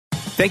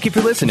Thank you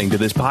for listening to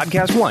this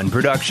Podcast One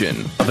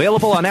production,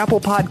 available on Apple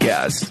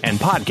Podcasts and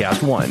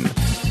Podcast One.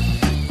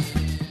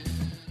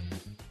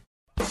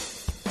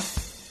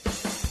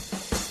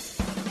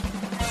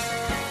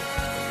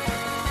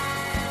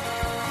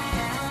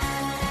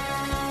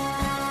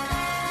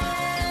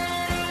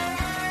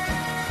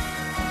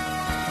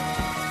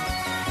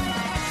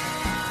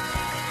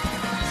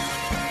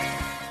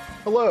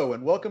 Hello,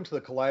 and welcome to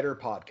the Collider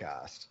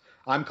Podcast.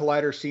 I'm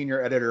Collider Senior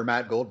Editor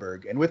Matt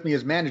Goldberg, and with me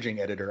is Managing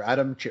Editor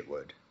Adam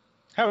Chitwood.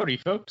 Howdy,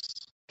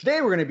 folks.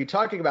 Today we're going to be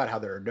talking about how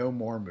there are no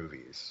more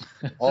movies.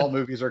 All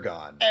movies are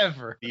gone.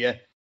 Ever.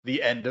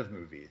 The end of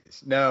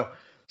movies. No.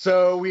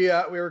 So we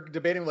were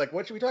debating, like,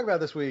 what should we talk about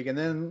this week? And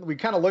then we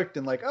kind of looked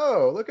and like,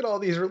 oh, look at all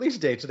these release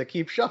dates that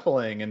keep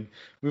shuffling and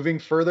moving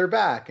further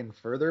back and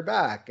further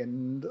back.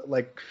 And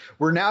like,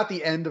 we're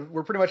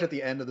pretty much at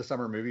the end of the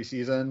summer movie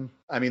season.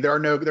 I mean, there are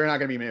not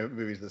going to be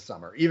movies this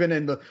summer, even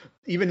in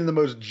the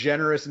most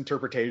generous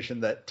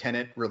interpretation that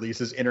Tenet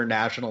releases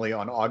internationally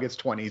on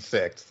August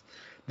 26th.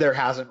 There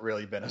hasn't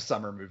really been a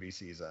summer movie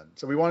season.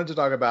 So we wanted to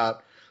talk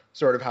about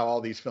sort of how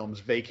all these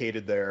films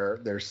vacated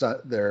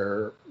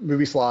their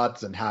movie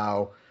slots and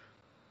how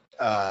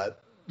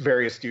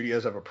various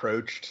studios have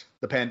approached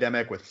the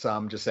pandemic, with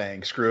some just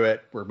saying, screw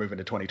it, we're moving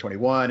to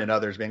 2021, and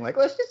others being like,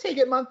 let's just take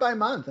it month by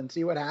month and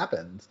see what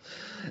happens.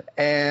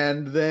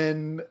 And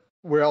then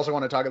we also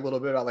want to talk a little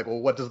bit about, like, well,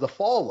 what does the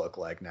fall look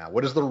like now?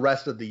 What does the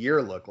rest of the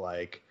year look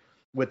like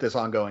with this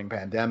ongoing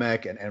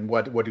pandemic, and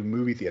what do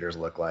movie theaters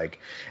look like?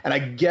 And I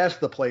guess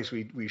the place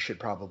we should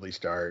probably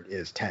start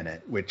is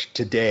Tenet, which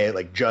today,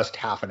 like just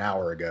half an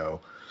hour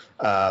ago,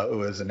 it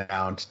was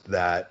announced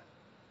that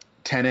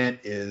Tenet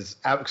is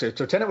out. So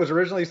Tenet was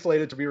originally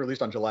slated to be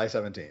released on July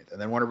 17th,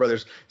 and then Warner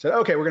Brothers said,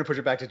 okay, we're going to push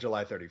it back to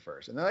July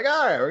 31st. And they're like,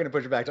 all right, we're going to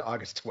push it back to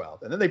August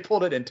 12th. And then they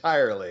pulled it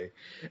entirely.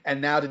 And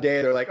now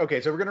today they're like,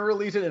 okay, so we're going to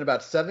release it in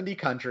about 70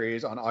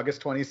 countries on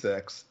August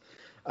 26th.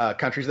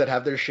 Countries that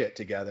have their shit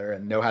together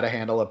and know how to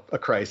handle a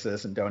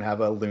crisis and don't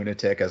have a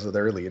lunatic as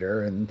their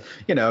leader, and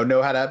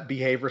know how to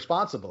behave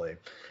responsibly.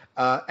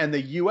 And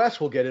the U.S.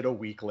 will get it a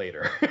week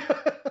later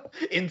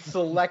in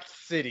select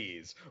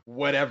cities,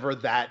 whatever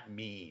that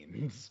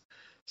means.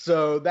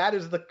 So that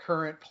is the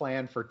current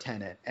plan for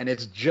Tenet, and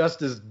it's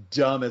just as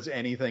dumb as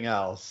anything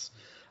else.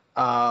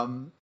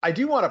 I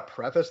do want to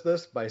preface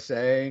this by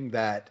saying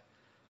that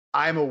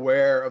I'm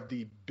aware of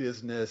the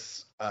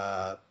business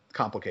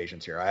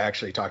complications here. I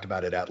actually talked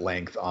about it at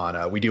length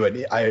on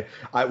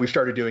we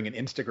started doing an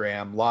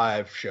Instagram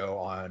live show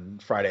on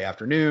Friday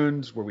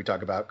afternoons where we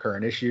talk about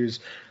current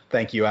issues.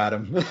 Thank you,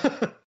 Adam,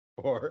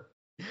 for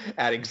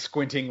adding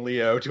Squinting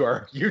Leo to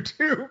our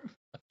YouTube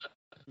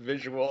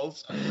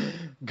visuals.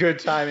 Good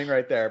timing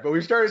right there. But we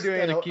started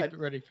doing keep it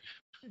ready.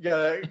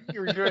 Yeah,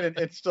 you're doing an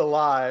Insta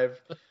live.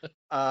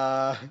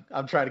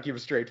 I'm trying to keep a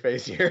straight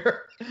face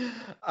here.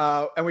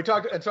 And I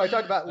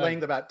talked about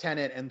length about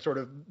Tenet and sort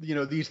of,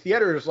 these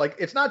theaters, like,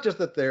 it's not just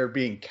that they're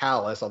being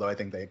callous, although I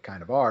think they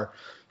kind of are,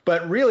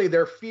 but really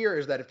their fear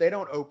is that if they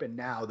don't open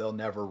now, they'll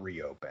never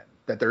reopen,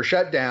 that they're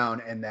shut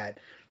down, and that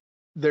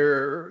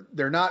they're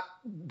not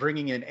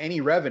bringing in any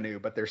revenue,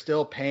 but they're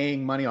still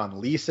paying money on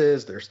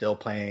leases. They're still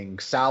paying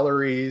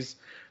salaries.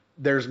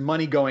 There's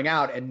money going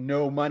out and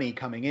no money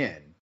coming in.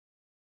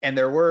 And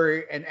they're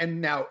worried,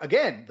 and now,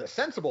 again, the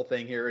sensible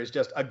thing here is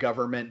just a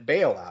government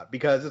bailout,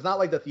 because it's not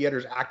like the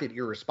theaters acted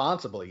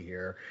irresponsibly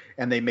here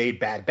and they made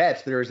bad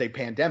bets. There is a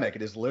pandemic.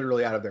 It is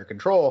literally out of their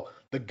control.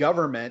 The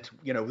government,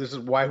 this is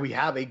why we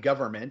have a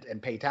government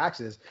and pay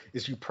taxes,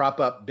 is to prop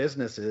up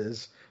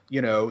businesses,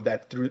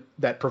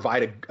 that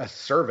provide a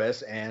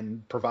service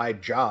and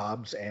provide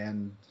jobs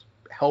and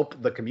help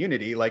the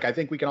community. Like, I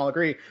think we can all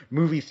agree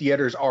movie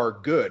theaters are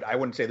good. I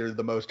wouldn't say they're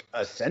the most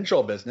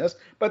essential business,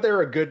 but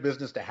they're a good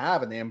business to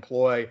have, and they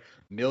employ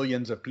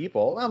millions of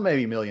people. Well,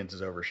 maybe millions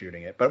is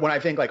overshooting it, but when I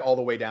think like all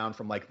the way down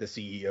from like the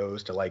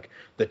CEOs to like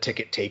the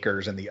ticket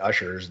takers and the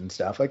ushers and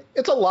stuff, like,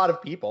 it's a lot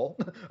of people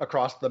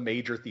across the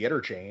major theater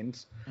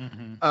chains.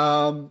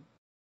 Mm-hmm.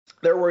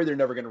 They're worried they're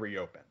never going to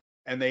reopen,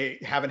 and they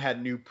haven't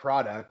had new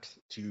product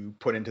to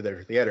put into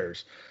their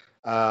theaters.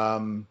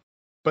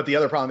 But the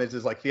other problem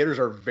is like, theaters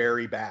are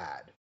very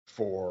bad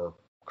for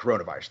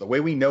coronavirus. The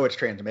way we know it's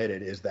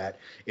transmitted is that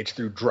it's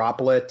through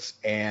droplets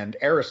and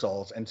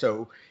aerosols. And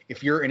so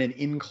if you're in an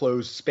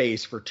enclosed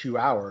space for 2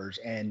 hours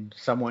and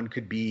someone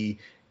could be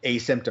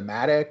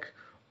asymptomatic,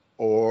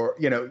 or,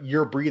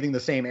 you're breathing the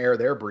same air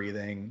they're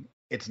breathing,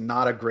 it's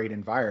not a great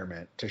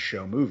environment to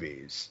show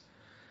movies.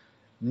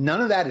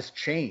 None of that has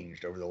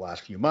changed over the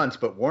last few months,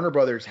 but Warner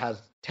Brothers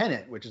has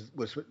Tenet, which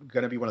was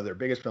going to be one of their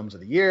biggest films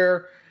of the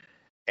year.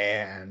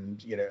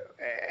 And,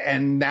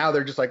 and now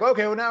they're just like,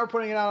 okay, well, now we're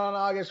putting it out on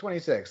August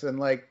 26th, and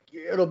like,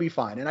 it'll be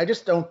fine. And I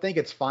just don't think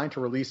it's fine to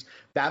release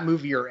that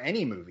movie or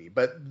any movie.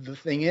 But the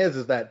thing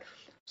is that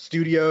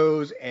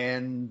studios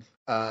and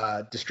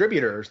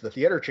distributors, the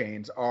theater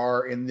chains,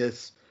 are in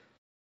this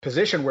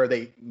position where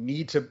they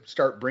need to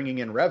start bringing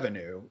in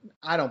revenue.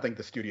 I don't think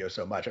the studio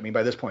so much. I mean,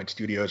 by this point,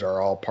 studios are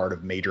all part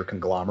of major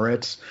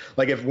conglomerates.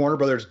 Like, if Warner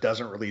Brothers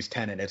doesn't release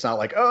Tenet, it's not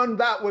like, oh, and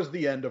that was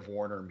the end of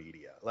Warner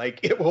Media.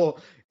 Like it'll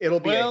be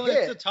a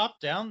hit.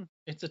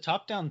 It's a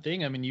top down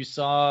thing. I mean, you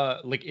saw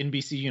like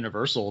NBC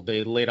Universal,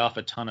 they laid off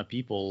a ton of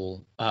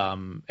people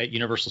at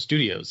Universal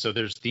Studios. So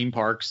there's theme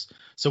parks.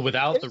 So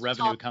without the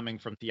revenue coming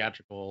from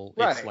theatrical,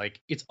 it's like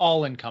it's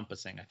all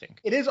encompassing, I think.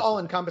 It is all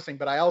encompassing,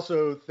 but I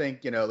also think,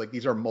 like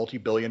these are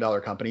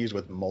multi-billion-dollar companies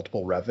with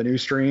multiple revenue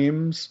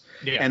streams.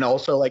 Yeah. And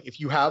also like if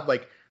you have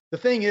like the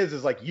thing is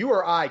like you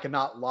or I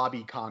cannot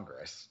lobby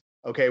Congress.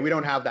 Okay, we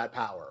don't have that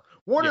power.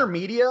 Warner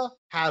Media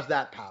has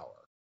that power.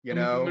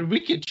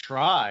 We could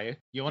try.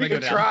 You want to go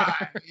down try?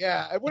 There?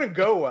 Yeah, it wouldn't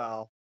go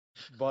well,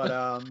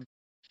 but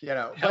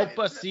help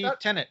us see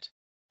Tenet.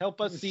 Help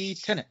us see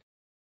Tenet.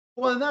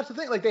 Well, and that's the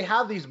thing. Like they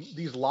have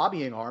these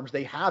lobbying arms.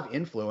 They have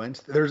influence.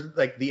 There's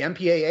like the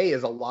MPAA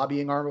is a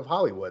lobbying arm of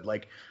Hollywood.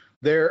 Like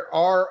there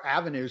are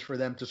avenues for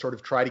them to sort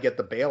of try to get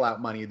the bailout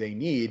money they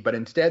need, but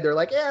instead they're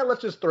like, yeah,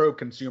 let's just throw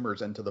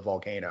consumers into the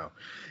volcano,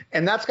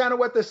 and that's kind of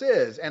what this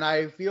is. And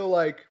I feel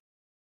like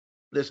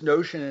this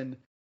notion.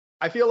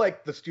 I feel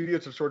like the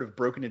studios have sort of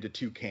broken into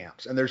two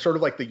camps, and there's sort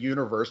of like the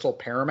Universal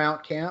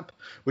Paramount camp,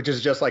 which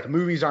is just like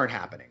movies aren't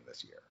happening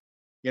this year.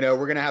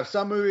 We're going to have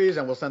some movies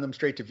and we'll send them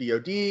straight to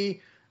VOD,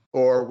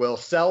 or we'll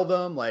sell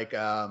them like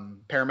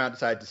Paramount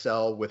decided to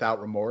sell Without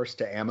Remorse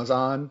to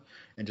Amazon,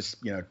 and just,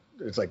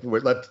 it's like,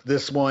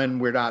 this one,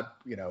 we're not,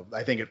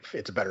 I think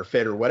it's a better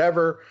fit or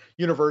whatever.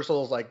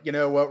 Universal's like, you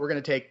know what, we're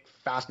going to take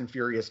Fast and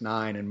Furious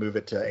 9 and move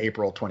it to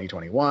April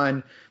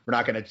 2021. We're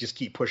not going to just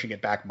keep pushing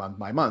it back month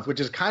by month, which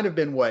has kind of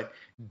been what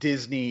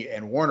Disney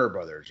and Warner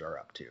Brothers are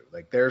up to.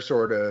 Like they're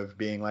sort of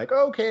being like,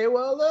 okay,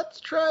 well,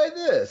 let's try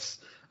this.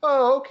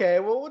 Oh,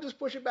 okay, well, we'll just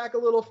push it back a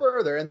little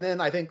further. And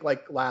then I think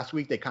like last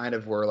week they kind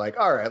of were like,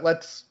 all right,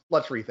 let's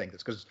rethink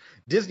this, because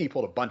Disney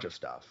pulled a bunch of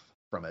stuff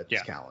from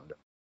its calendar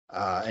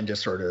and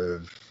just sort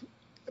of.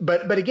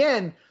 But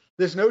again,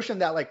 this notion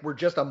that like we're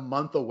just a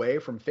month away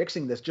from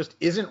fixing this just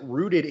isn't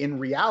rooted in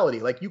reality.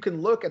 Like you can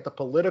look at the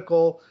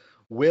political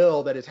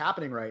will that is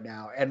happening right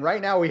now. And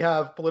right now we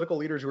have political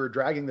leaders who are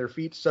dragging their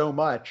feet so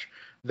much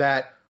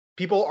that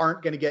people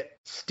aren't going to get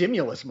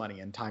stimulus money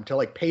in time to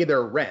like pay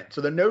their rent.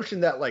 So the notion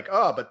that like,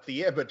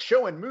 but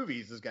showing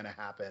movies is going to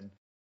happen.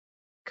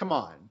 Come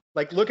on.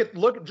 Like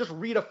just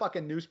read a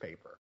fucking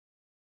newspaper.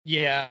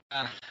 Yeah,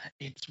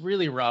 it's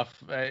really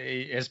rough,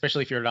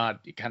 especially if you're not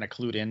kind of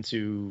clued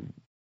into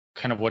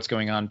kind of what's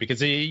going on,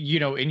 because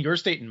in your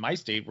state and my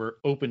state, we're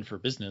open for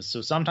business. So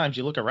sometimes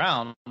you look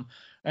around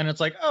and it's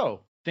like,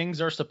 oh,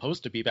 things are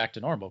supposed to be back to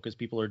normal because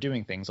people are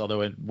doing things.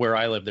 Although where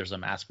I live, there's a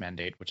mask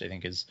mandate, which I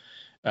think is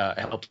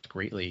helped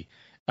greatly.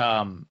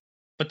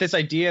 But this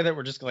idea that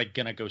we're just like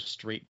going to go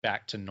straight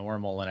back to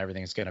normal and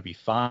everything's going to be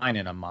fine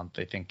in a month,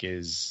 I think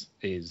is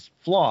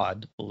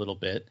flawed a little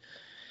bit.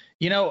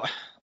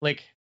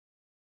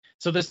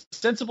 So the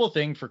sensible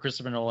thing for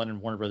Christopher Nolan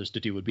and Warner Brothers to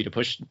do would be to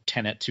push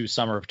Tenet to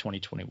summer of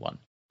 2021.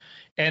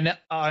 And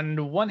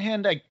on one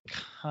hand, I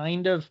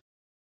kind of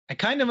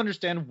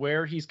understand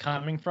where he's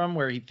coming from,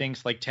 where he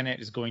thinks like Tenet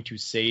is going to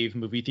save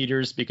movie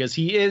theaters, because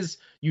he is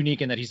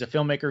unique in that he's a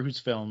filmmaker whose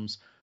films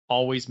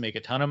always make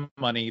a ton of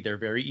money. They're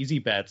very easy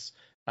bets,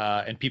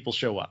 and people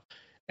show up.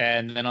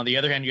 And then on the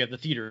other hand, you have the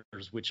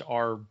theaters, which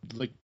are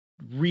like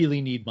really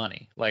need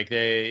money. Like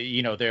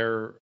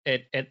they're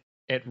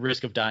at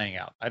risk of dying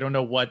out. I don't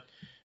know what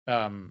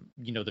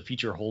the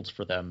future holds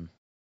for them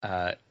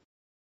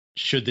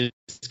should this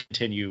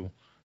continue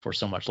for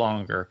so much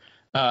longer.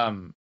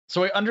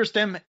 So I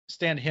understand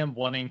him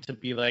wanting to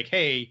be like,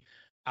 hey,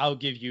 I'll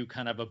give you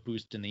kind of a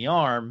boost in the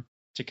arm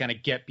to kind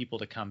of get people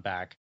to come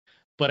back.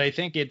 But I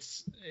think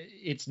it's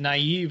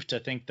naive to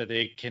think that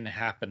it can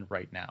happen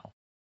right now.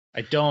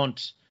 I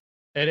don't,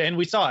 and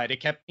we saw it. It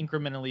kept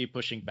incrementally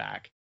pushing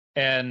back,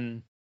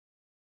 and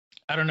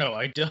I don't know.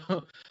 I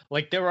don't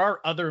like. There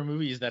are other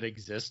movies that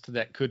exist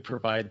that could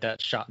provide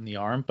that shot in the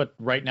arm, but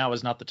right now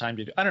is not the time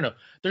to do. I don't know.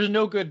 There's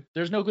no good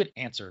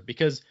answer,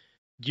 because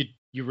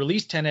you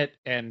release Tenet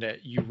and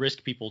you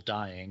risk people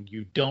dying.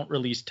 You don't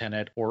release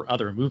Tenet or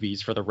other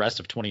movies for the rest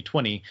of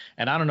 2020,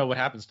 and I don't know what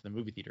happens to the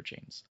movie theater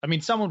chains. I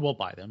mean, someone will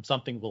buy them,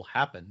 something will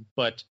happen,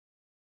 but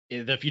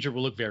the future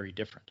will look very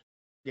different.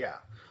 Yeah.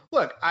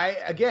 Look,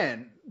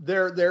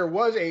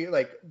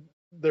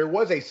 there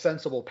was a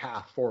sensible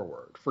path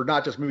forward for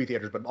not just movie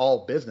theaters, but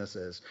all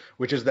businesses,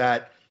 which is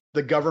that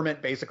the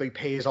government basically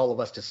pays all of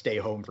us to stay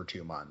home for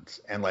 2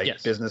 months, and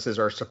businesses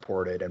are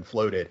supported and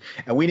floated.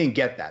 And we didn't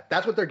get that.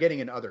 That's what they're getting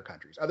in other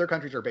countries. Other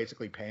countries are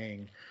basically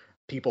paying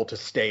people to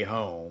stay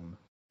home.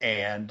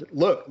 And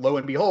look, lo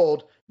and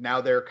behold,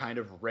 now they're kind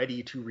of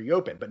ready to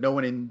reopen. But no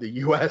one in the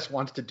US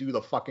wants to do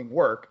the fucking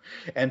work.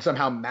 And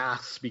somehow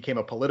masks became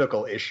a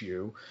political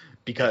issue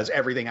because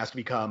everything has to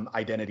become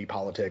identity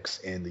politics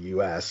in the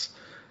US.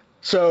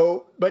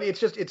 So, but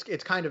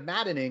it's kind of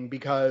maddening,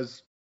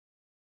 because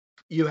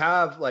you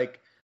have I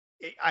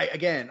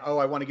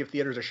want to give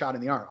theaters a shot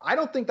in the arm. I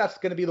don't think that's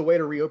going to be the way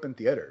to reopen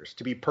theaters,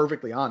 to be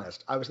perfectly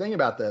honest. I was thinking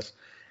about this,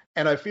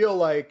 and I feel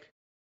like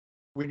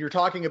when you're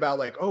talking about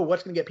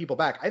what's going to get people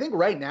back, I think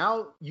right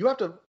now you have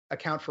to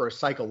account for a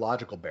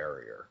psychological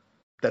barrier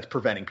that's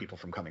preventing people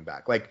from coming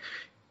back. Like,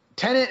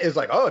 Tenet is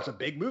like, oh, it's a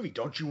big movie.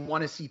 Don't you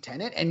want to see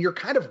Tenet? And you're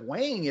kind of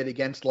weighing it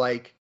against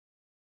like,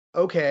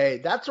 okay,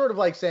 that's sort of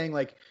like saying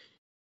like,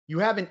 you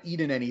haven't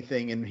eaten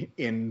anything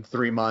in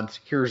 3 months.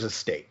 Here's a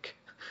steak.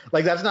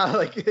 Like that's not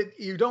like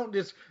you don't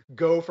just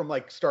go from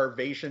like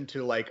starvation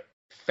to like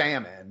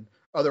famine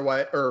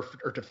otherwise, or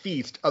to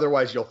feast.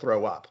 Otherwise, you'll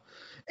throw up.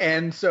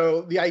 And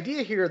so the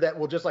idea here that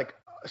we'll just like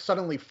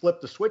suddenly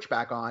flip the switch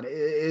back on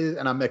is,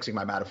 and I'm mixing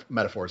my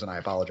metaphors, and I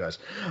apologize,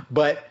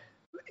 but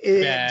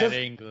bad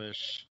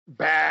English.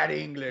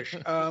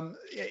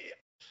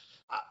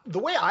 The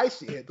way I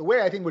see it, the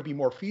way I think would be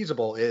more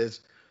feasible is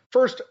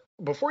first,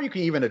 before you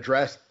can even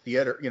address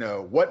theater,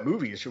 what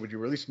movies should you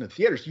release in the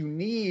theaters, you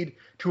need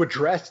to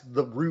address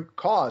the root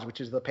cause,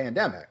 which is the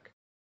pandemic.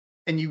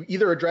 And you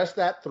either address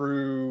that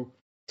through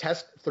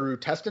test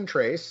and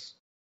trace,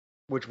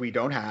 which we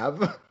don't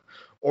have,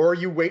 or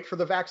you wait for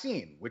the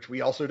vaccine, which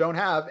we also don't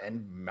have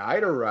and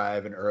might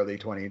arrive in early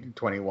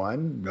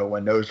 2021. No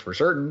one knows for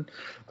certain.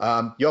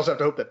 You also have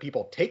to hope that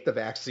people take the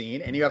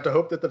vaccine, and you have to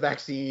hope that the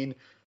vaccine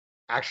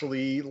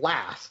actually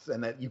lasts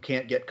and that you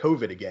can't get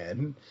COVID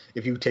again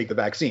if you take the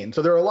vaccine.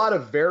 So there are a lot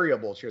of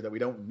variables here that we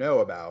don't know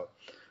about.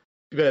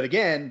 But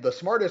again, the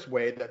smartest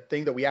way, the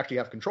thing that we actually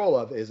have control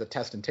of, is a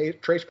test and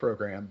trace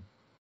program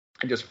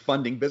and just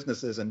funding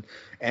businesses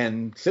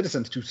and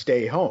citizens to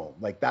stay home.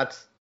 Like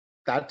that's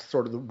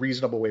sort of the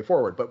reasonable way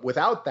forward. But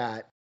without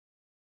that,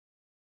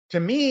 to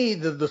me,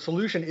 the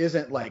solution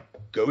isn't like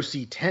go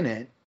see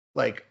Tenet.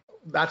 Like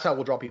that's how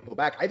we'll draw people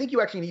back. I think you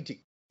actually need to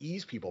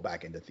ease people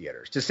back into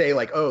theaters, to say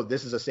like, oh,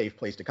 this is a safe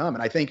place to come.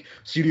 And I think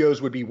studios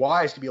would be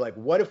wise to be like,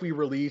 what if we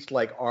released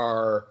like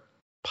our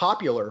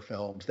popular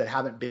films that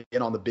haven't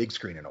been on the big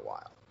screen in a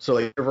while? So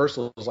like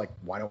Universal is like,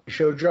 why don't we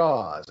show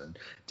Jaws? And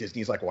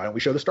Disney's like, why don't we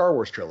show the Star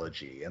Wars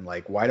trilogy? And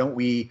like, why don't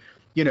we,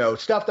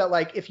 stuff that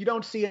like, if you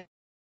don't see it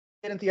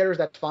in theaters,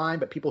 that's fine.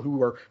 But people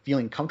who are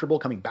feeling comfortable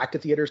coming back to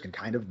theaters can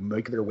kind of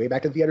make their way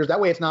back to theaters. That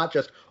way it's not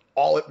just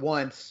all at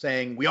once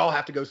saying we all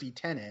have to go see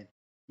Tenet.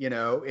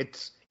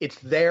 It's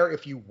there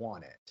if you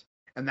want it.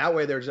 And that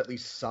way there's at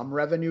least some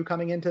revenue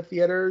coming into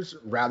theaters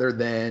rather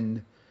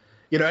than,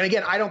 and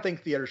again, I don't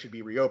think theaters should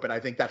be reopened. I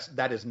think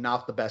that is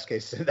not the best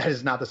case. That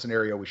is not the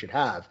scenario we should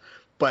have.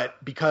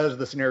 But because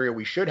the scenario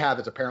we should have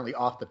is apparently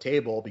off the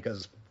table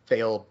because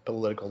failed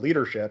political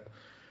leadership,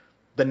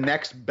 the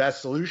next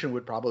best solution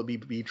would probably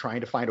be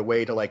trying to find a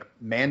way to like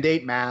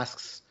mandate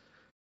masks,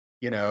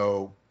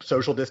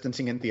 social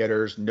distancing in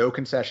theaters, no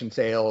concession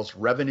sales,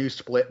 revenue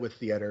split with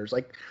theaters.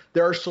 Like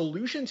there are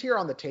solutions here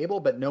on the table,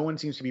 but no one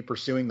seems to be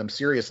pursuing them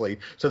seriously.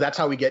 So that's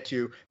how we get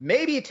to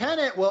maybe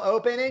Tenet will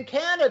open in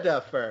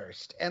Canada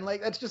first. And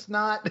like, that's just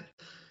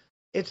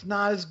it's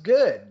not as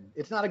good.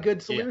 It's not a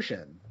good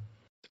solution.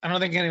 Yeah. I don't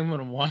think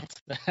anyone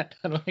wants that.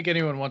 I don't think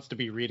anyone wants to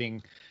be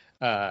reading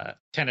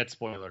Tenet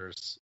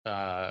spoilers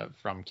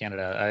from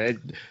Canada.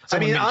 I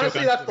mean,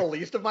 honestly, that's the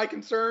least of my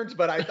concerns,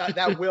 but I thought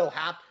that will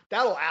happen.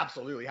 That'll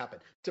absolutely happen.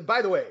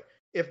 By the way,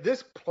 if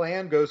this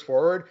plan goes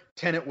forward,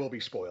 Tenet will be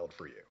spoiled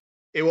for you.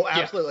 It will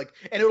absolutely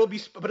and it'll be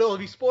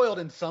spoiled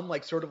in some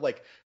like sort of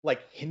like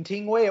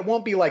hinting way. It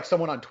won't be like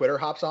someone on Twitter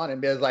hops on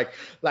and is like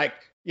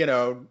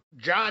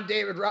John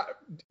David.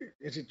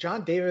 Is it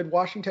John David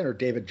Washington or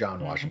David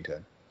John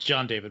Washington?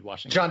 John David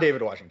Washington. John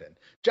David Washington.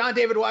 John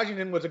David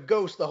Washington was a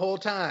ghost the whole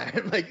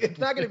time. Like, it's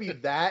not going to be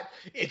that.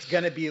 It's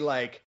going to be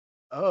like,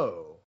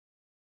 oh,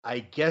 I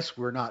guess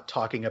we're not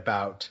talking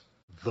about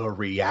the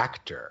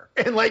reactor.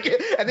 And like,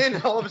 and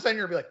then all of a sudden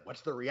you'll be like,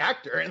 what's the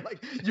reactor? And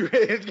like,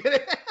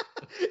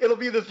 it'll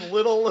be this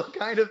little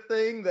kind of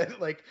thing that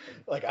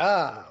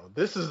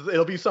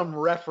it'll be some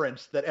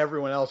reference that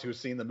everyone else who's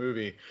seen the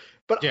movie.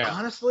 But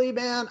honestly,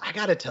 man, I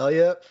gotta tell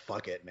you,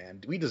 fuck it,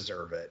 man. We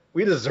deserve it.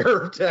 We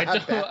deserve to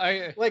have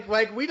that.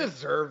 Like we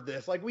deserve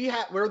this. Like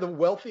we're the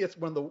wealthiest.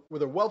 We're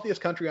the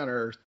wealthiest country on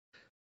earth.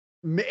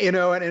 And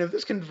if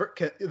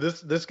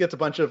this this gets a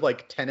bunch of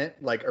like Tenet,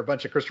 or a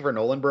bunch of Christopher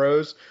Nolan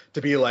bros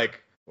to be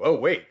like, whoa,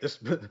 wait, this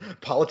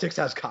politics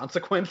has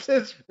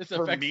consequences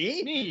for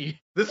me.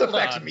 This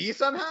affects me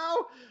somehow.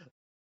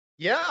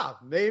 Yeah,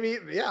 maybe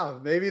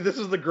this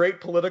is the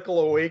great political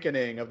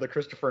awakening of the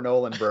Christopher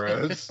Nolan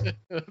bros.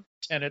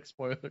 Tenet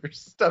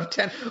spoilers.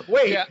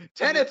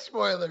 Tenet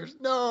spoilers.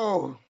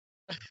 No.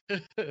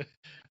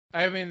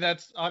 I mean,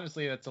 that's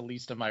the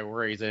least of my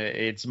worries.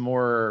 It's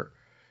more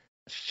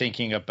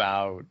thinking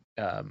about,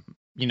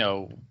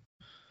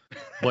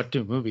 what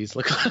do movies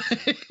look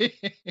like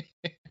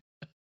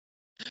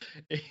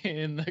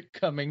in the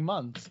coming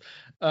months?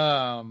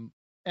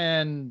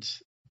 And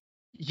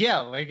yeah,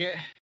 like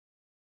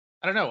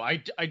I don't know.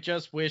 I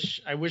just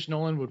wish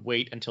Nolan would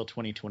wait until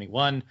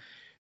 2021.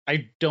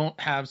 I don't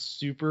have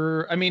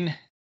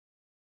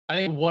I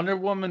think Wonder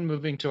Woman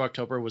moving to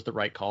October was the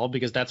right call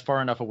because that's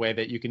far enough away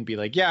that you can be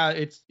like, yeah,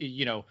 it's,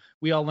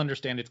 we all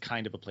understand it's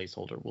kind of a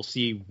placeholder. We'll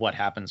see what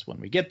happens when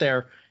we get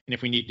there. And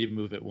if we need to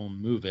move it, we'll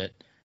move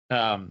it.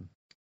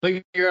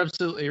 But you're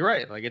absolutely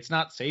right. Like, it's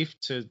not safe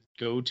to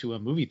go to a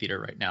movie theater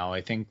right now.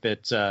 I think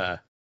that,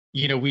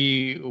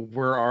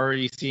 we're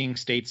already seeing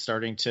states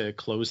starting to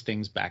close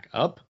things back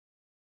up.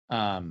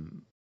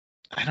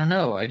 I don't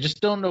know. I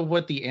just don't know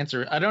what the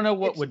answer. I don't know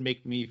what would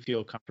make me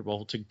feel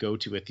comfortable to go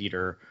to a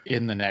theater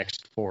in the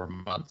next 4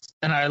 months.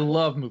 And I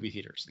love movie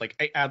theaters. Like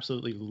I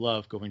absolutely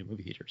love going to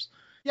movie theaters.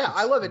 Yeah, It's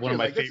I love it one too. of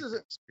my Like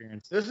favorite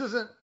experiences. this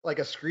isn't like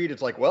a screed.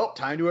 It's like, well,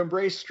 time to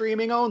embrace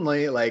streaming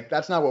only. Like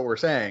that's not what we're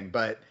saying,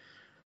 but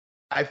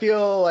I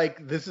feel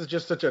like this is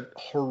just such a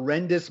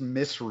horrendous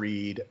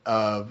misread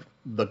of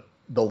the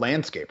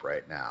landscape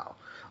right now.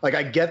 Like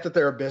I get that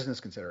there are business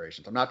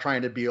considerations. I'm not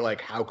trying to be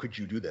like, how could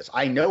you do this?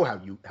 I know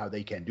how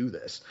they can do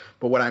this.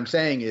 But what I'm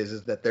saying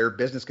is that their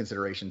business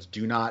considerations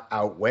do not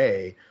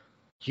outweigh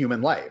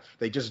human life.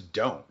 They just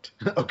don't.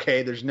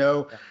 Okay, there's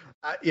no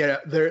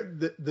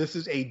this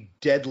is a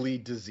deadly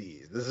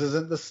disease. This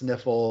isn't the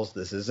sniffles.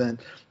 This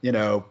isn't,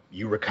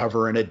 you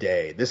recover in a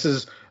day. This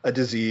is a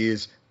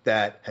disease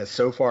that has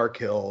so far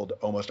killed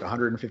almost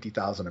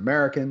 150,000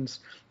 Americans.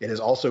 It has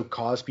also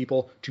caused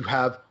people to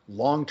have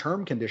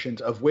long-term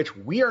conditions of which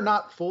we are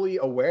not fully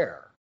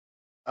aware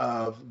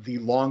of the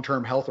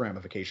long-term health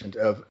ramifications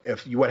of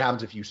what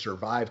happens if you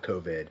survive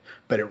COVID,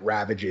 but it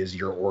ravages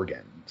your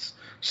organs.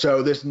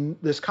 So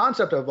this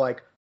concept of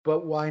like,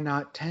 but why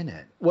not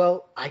Tenet?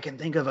 Well, I can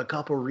think of a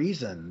couple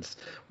reasons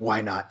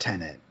why not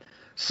Tenet.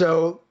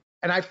 So,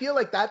 and I feel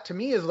like that to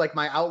me is like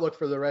my outlook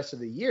for the rest of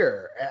the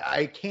year.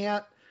 I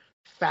can't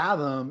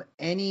fathom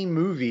any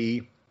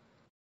movie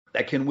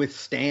that can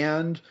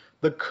withstand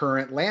the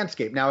current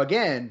landscape. Now,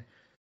 again,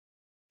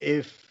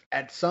 if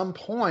at some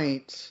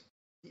point,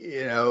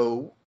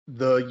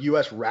 the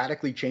US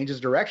radically changes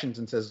directions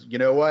and says, you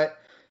know what,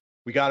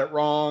 we got it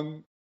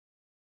wrong.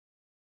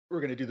 We're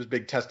going to do this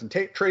big test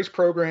and trace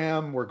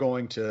program. We're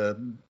going to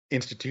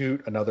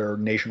institute another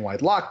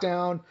nationwide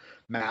lockdown.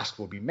 Masks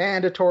will be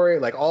mandatory.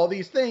 Like all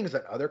these things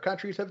that other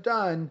countries have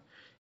done.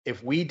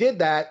 If we did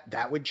that,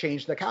 that would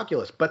change the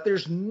calculus. But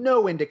there's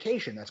no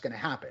indication that's going to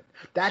happen.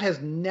 That has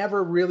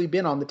never really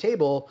been on the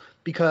table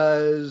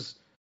because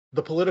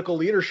the political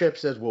leadership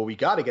says, well, we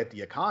got to get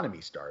the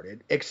economy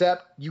started,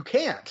 except you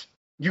can't.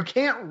 You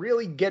can't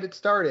really get it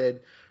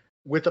started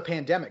with a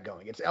pandemic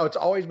going. It's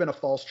always been a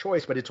false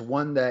choice, but it's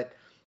one that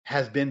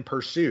has been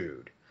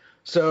pursued.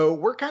 So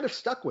we're kind of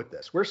stuck with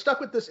this. We're stuck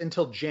with this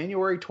until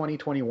January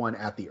 2021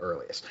 at the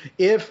earliest.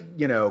 If,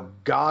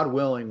 God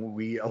willing,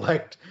 we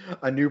elect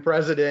a new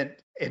president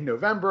in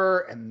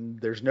November and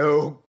there's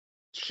no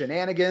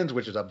shenanigans,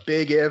 which is a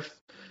big if,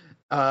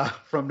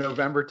 from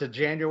November to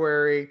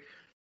January,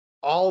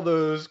 all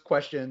those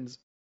questions,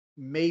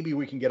 maybe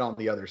we can get on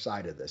the other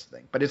side of this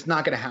thing. But it's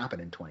not going to happen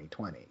in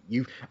 2020.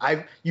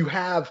 You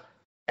have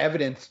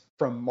evidence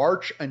from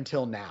March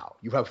until now.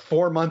 You have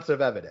 4 months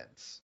of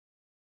evidence.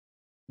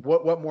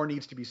 What more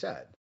needs to be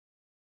said?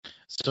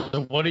 So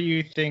what do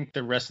you think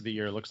the rest of the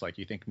year looks like?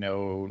 You think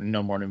no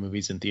more new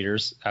movies in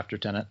theaters after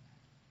Tenet?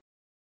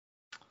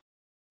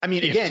 I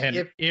mean,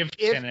 again, if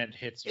Tenet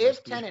hits,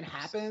 if Tenet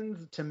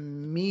happens, to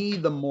me,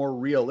 the more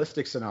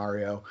realistic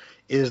scenario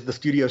is the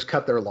studios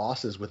cut their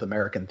losses with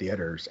American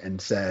theaters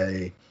and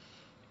say,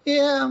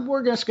 yeah,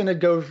 we're just going to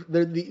go.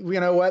 You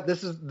know what?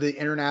 This is the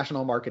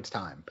international market's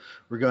time.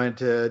 We're going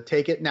to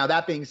take it. Now,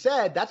 that being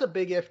said, that's a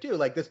big if too.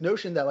 Like this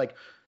notion that like,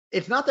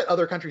 it's not that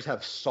other countries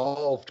have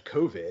solved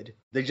COVID.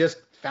 They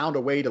just found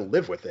a way to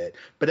live with it.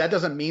 But that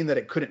doesn't mean that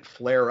it couldn't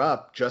flare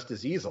up just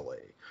as easily,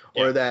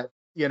 or that,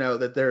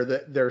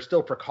 that there are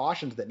still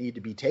precautions that need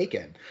to be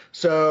taken.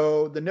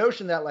 So the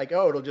notion that like,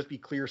 oh, it'll just be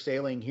clear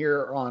sailing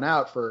here on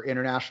out for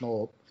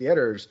international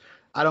theaters,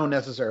 I don't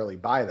necessarily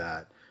buy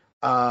that.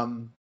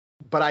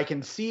 But I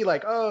can see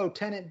like, oh,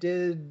 Tenet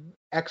did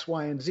X,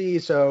 Y, and Z.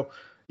 So,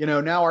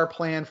 now our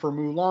plan for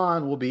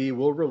Mulan will be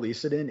we'll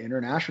release it in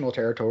international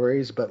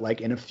territories, but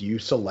like in a few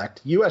select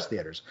US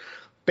theaters.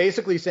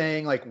 Basically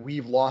saying like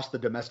we've lost the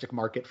domestic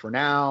market for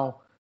now.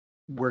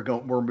 We're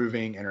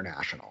moving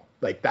international.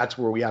 Like that's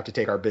where we have to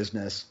take our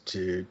business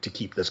to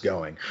keep this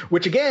going,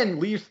 which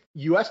again leaves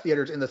US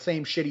theaters in the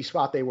same shitty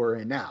spot they were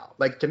in now.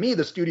 Like to me,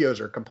 the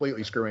studios are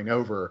completely screwing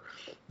over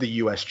the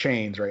US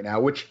chains right now,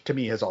 which to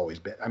me has always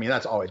been,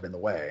 that's always been the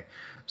way.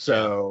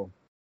 So,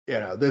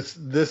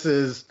 this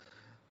is,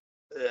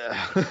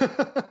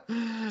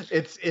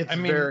 it's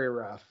very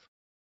rough.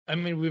 I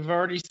mean, we've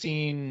already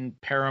seen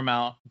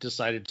Paramount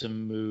decided to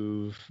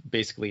move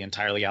basically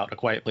entirely out. A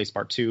Quiet Place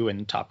Part 2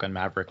 and Top Gun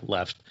Maverick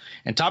left.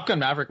 And Top Gun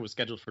Maverick was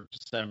scheduled for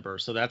December.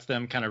 So that's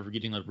them kind of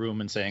reading the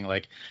room and saying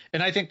like,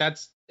 and I think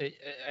that's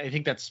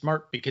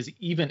smart because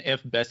even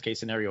if best case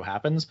scenario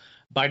happens,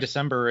 by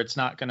December, it's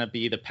not going to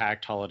be the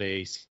packed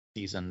holiday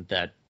season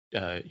that,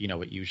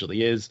 it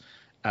usually is.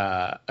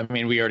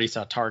 We already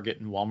saw Target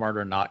and Walmart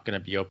are not going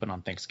to be open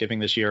on Thanksgiving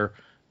this year.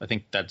 I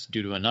think that's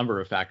due to a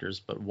number of factors,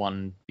 but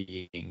one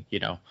being,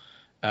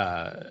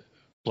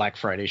 Black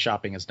Friday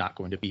shopping is not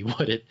going to be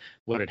what it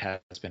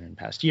has been in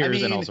past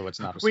years, and also it's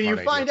not a smart idea. When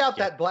you find out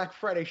that Black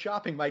Friday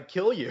shopping might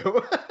kill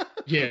you,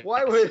 yeah,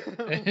 why would?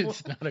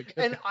 It's not a good.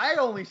 And I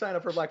only signed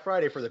up for Black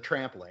Friday for the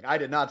trampling. I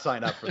did not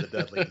sign up for the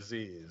deadly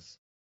disease.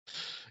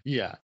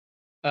 Yeah,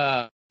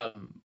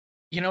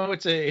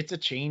 it's a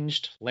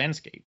changed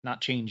landscape,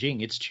 not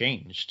changing. It's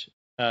changed,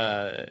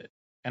 and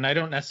I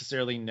don't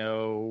necessarily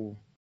know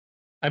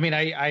I mean,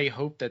 I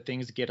hope that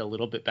things get a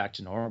little bit back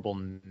to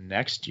normal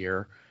next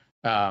year.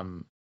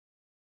 And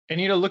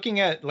looking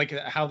at like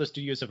how the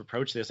studios have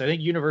approached this, I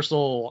think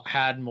Universal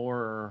had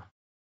more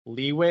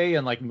leeway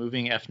in like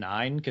moving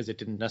F9 because it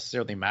didn't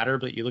necessarily matter.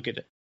 But you look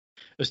at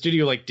a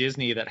studio like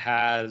Disney that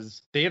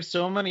they have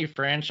so many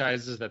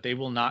franchises that they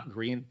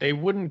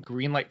wouldn't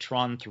greenlight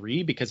Tron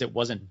 3 because it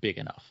wasn't big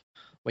enough.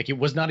 Like it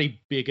was not a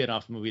big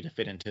enough movie to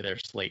fit into their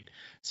slate.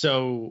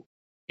 So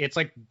it's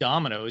like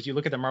dominoes. You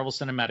look at the Marvel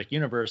Cinematic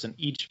Universe and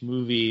each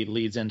movie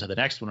leads into the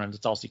next one and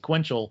it's all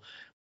sequential.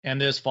 And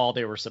this fall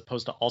they were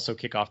supposed to also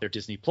kick off their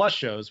Disney Plus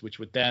shows, which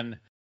would then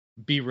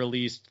be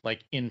released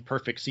like in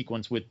perfect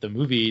sequence with the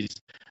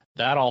movies.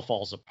 That all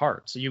falls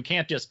apart. So you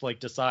can't just like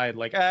decide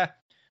like,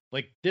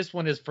 like this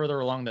one is further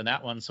along than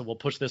that one, so we'll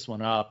push this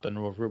one up and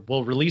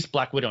we'll release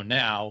Black Widow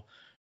now,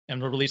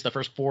 and we'll release the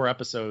first 4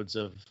 episodes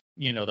of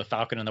the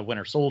Falcon and the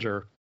Winter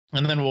Soldier,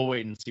 and then we'll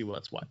wait and see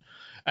what's what.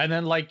 And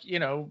then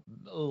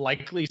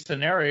likely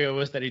scenario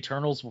is that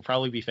Eternals will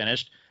probably be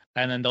finished,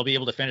 and then they'll be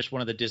able to finish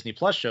one of the Disney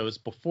Plus shows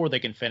before they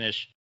can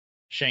finish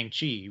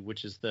Shang-Chi,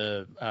 which is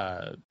the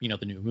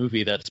the new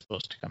movie that's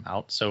supposed to come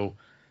out. So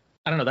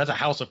I don't know. That's a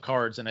house of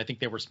cards, and I think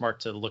they were smart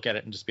to look at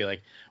it and just be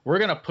like, we're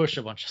going to push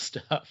a bunch of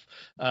stuff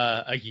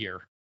a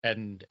year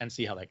and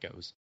see how that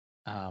goes.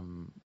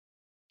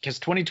 Because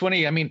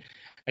 2020, I mean,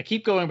 I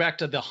keep going back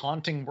to the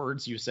haunting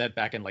words you said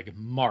back in like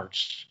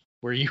March,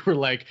 where you were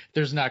like,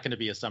 there's not going to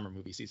be a summer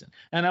movie season.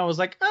 And I was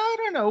like, I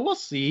don't know. We'll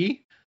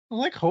see. I'm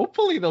like,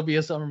 hopefully there'll be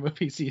a summer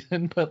movie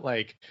season, but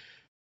like,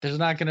 there's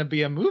not going to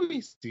be a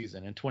movie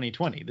season in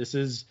 2020. This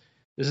is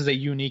a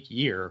unique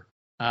year.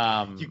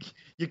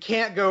 You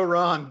can't go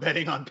wrong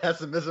betting on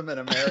pessimism and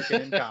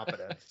American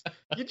incompetence.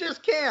 You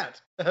just can't.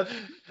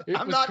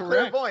 I'm not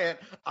clairvoyant.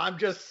 I'm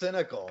just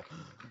cynical.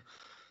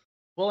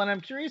 Well, and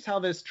I'm curious how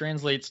this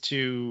translates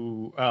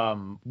to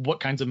what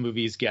kinds of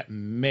movies get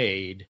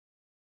made.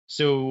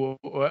 So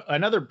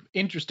another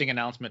interesting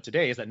announcement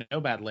today is that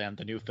Nomadland,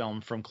 the new film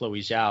from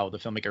Chloe Zhao, the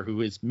filmmaker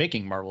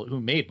who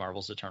made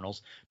Marvel's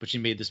Eternals, but she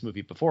made this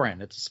movie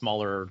beforehand. It's a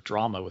smaller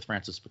drama with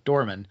Frances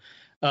McDormand.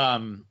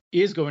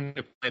 Is going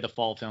to play the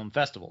fall film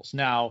festivals.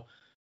 Now,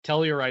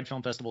 Telluride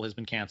Film Festival has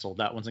been canceled.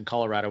 That one's in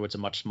Colorado. It's a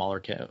much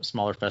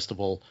smaller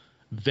festival.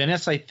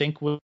 Venice, I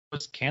think, was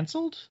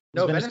canceled.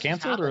 No, Venice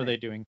canceled, or are they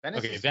doing?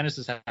 Venice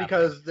is happening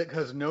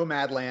because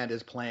Nomadland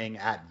is playing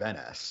at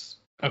Venice.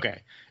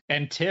 Okay,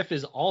 and TIFF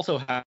is also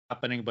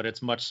happening, but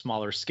it's much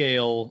smaller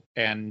scale.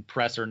 And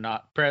press or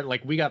not,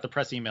 like we got the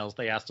press emails.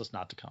 They asked us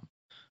not to come.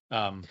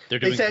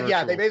 They said,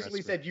 they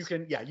basically said you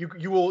can,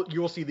 you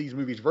will see these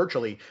movies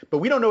virtually, but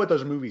we don't know what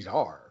those movies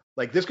are.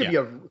 Like this could be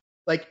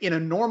in a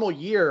normal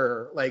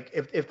year, like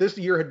if this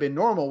year had been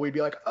normal, we'd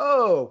be like,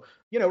 oh,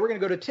 we're going to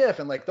go to TIFF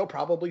and like, they'll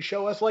probably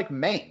show us like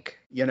Mank,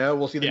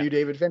 we'll see the new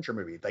David Fincher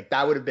movie. Like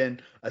that would have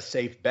been a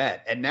safe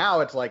bet. And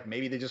now it's like,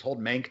 maybe they just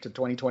hold Mank to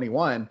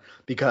 2021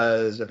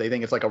 because if they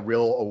think it's like a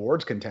real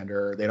awards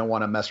contender, they don't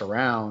want to mess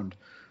around,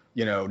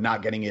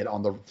 not getting it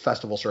on the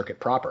festival circuit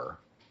proper.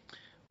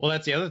 Well,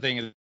 that's the other thing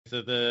is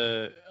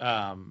the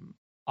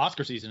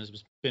Oscar season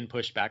has been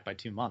pushed back by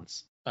 2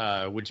 months,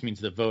 which means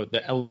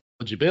the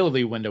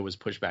eligibility window was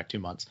pushed back 2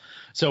 months.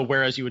 So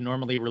whereas you would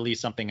normally release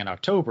something in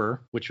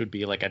October, which would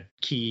be like a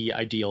key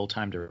ideal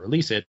time to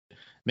release it,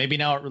 maybe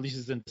now it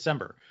releases in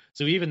December.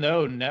 So even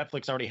though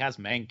Netflix already has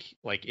Mank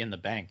like in the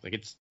bank,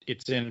 like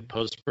it's in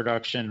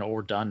post-production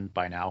or done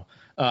by now,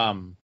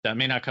 that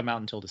may not come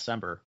out until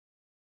December.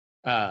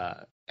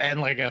 And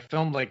like a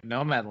film like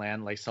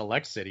Nomadland, like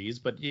select cities,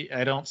 but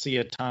I don't see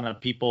a ton of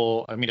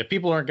people. I mean, if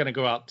people aren't going to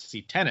go out to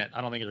see Tenet,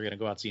 I don't think they're going to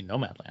go out to see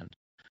Nomadland.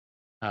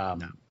 No.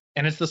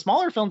 And it's the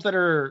smaller films that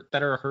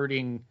are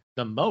hurting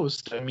the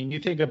most. I mean, you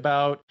think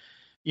about,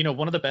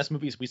 one of the best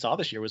movies we saw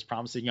this year was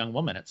Promising Young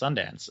Woman at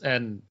Sundance,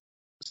 and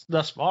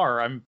thus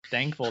far, I'm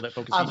thankful that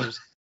Focus Features.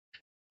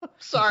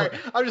 Sorry,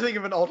 I'm just thinking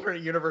of an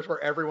alternate universe where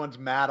everyone's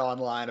mad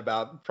online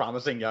about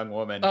Promising Young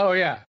Woman. Oh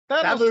yeah,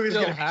 that movie's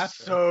gonna be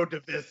so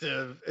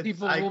divisive.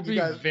 People will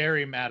be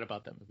very mad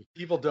about that movie.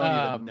 People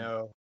don't even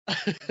know.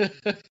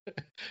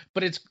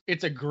 But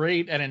it's a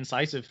great and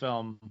incisive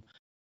film,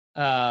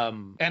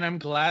 and I'm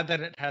glad that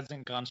it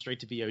hasn't gone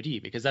straight to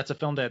VOD because that's a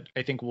film that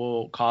I think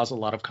will cause a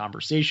lot of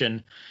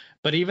conversation.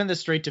 But even the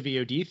straight to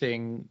VOD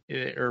thing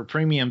or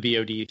premium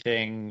VOD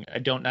thing, I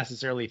don't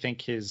necessarily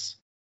think it's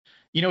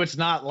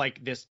not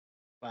like this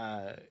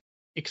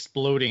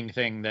exploding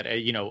thing that,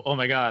 oh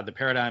my God, the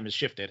paradigm has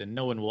shifted and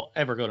no one will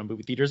ever go to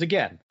movie theaters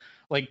again.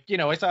 Like,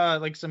 I saw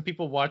like some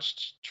people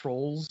watched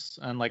Trolls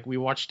and like we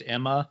watched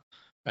Emma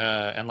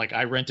and like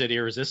I rented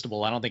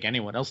Irresistible. I don't think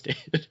anyone else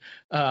did.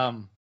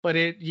 But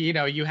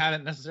you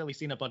haven't necessarily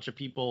seen a bunch of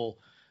people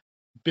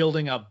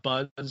building up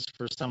buzz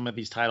for some of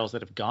these titles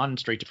that have gone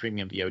straight to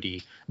premium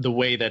VOD the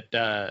way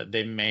that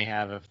they may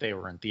have if they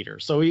were in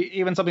theaters. So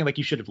even something like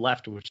You Should Have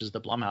Left, which is the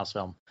Blumhouse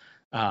film,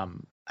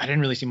 I didn't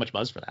really see much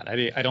buzz for that.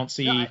 I don't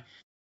see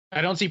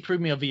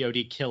premium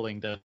VOD killing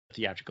the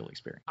theatrical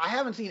experience. I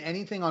haven't seen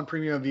anything on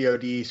premium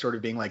VOD sort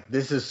of being like,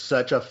 this is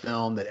such a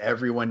film that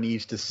everyone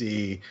needs to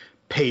see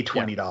pay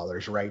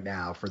 $20 right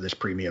now for this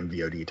premium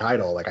VOD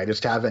title. Like I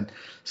just haven't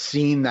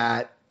seen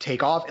that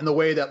take off in the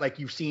way that like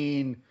you've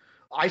seen.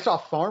 I saw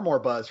far more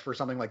buzz for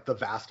something like The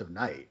Vast of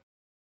Night,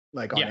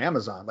 like on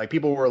Amazon. Like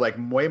people were like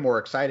way more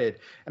excited.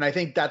 And I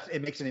think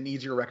it makes it an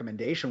easier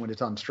recommendation when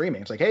it's on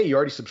streaming. It's like, hey, you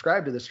already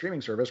subscribed to this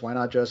streaming service. Why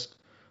not just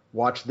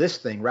watch this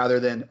thing rather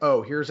than,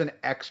 oh, here's an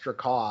extra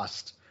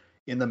cost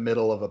in the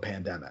middle of a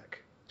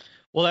pandemic.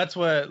 Well, that's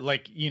what,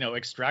 like,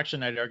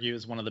 Extraction, I'd argue,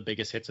 is one of the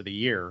biggest hits of the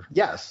year.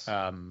 Yes.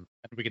 And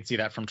we can see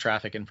that from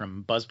traffic and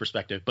from buzz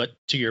perspective. But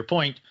to your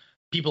point,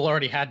 people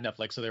already had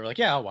Netflix, so they were like,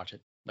 yeah, I'll watch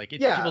it. Like,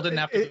 people didn't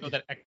have to go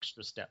that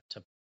extra step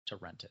to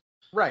rent it.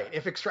 Right.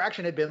 If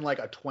Extraction had been like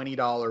a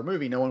 $20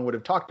 movie, no one would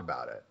have talked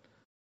about it.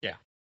 Yeah.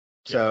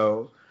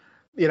 So,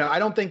 I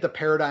don't think the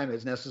paradigm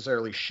has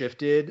necessarily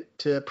shifted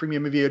to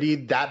premium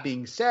VOD. That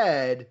being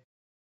said,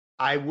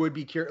 I would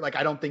be curious. Like,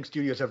 I don't think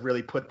studios have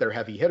really put their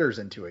heavy hitters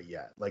into it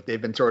yet. Like,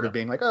 they've been sort of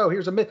being like, oh,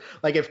 here's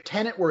like if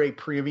Tenet were a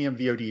premium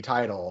VOD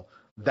title,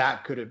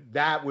 that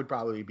would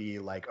probably be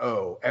like,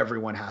 oh,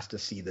 everyone has to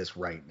see this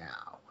right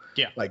now.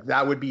 Yeah. Like,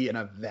 that would be an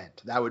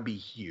event. That would be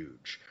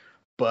huge.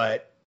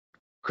 But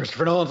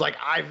Christopher Nolan's like,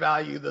 I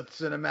value the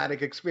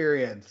cinematic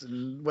experience.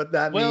 And what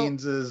that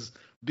means is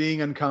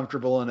being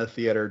uncomfortable in a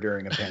theater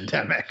during a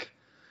pandemic.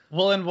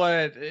 Well,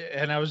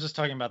 and I was just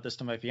talking about this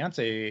to my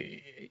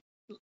fiance.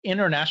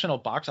 International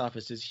box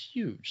office is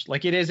huge.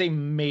 Like, it is a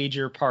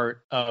major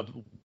part of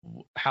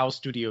how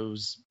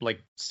studios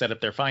like set up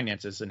their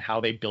finances and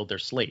how they build their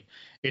slate.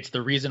 It's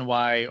the reason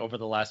why over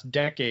the last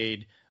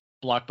decade,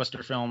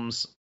 blockbuster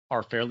films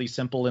are fairly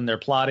simple in their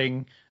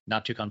plotting,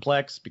 not too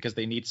complex, because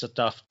they need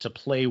stuff to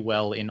play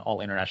well in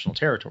all international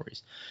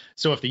territories.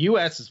 So if the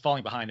U.S. is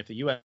falling behind, if the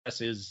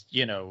U.S. is,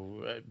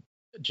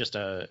 just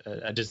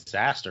a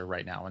disaster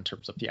right now in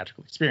terms of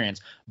theatrical experience,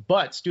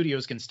 but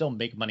studios can still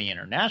make money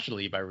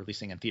internationally by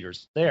releasing in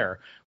theaters there,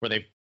 where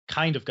they've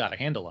kind of got a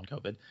handle on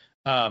COVID,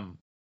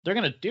 they're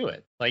going to do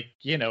it, like,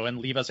 and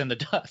leave us in the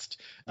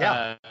dust,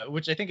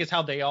 which I think is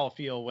how they all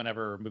feel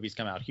whenever movies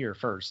come out here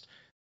first.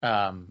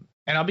 And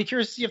I'll be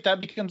curious to see if that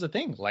becomes a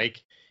thing.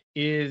 Like,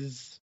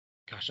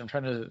 I'm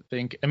trying to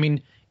think. I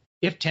mean,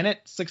 if Tenet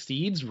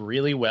succeeds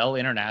really well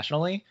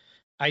internationally,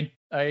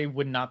 I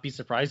would not be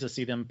surprised to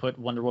see them put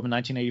Wonder Woman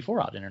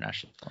 1984 out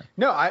internationally.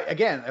 No, I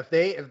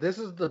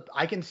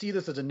can see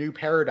this as a new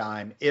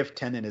paradigm if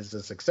Tenet is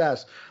a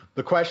success.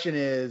 The question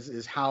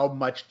is how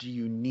much do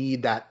you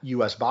need that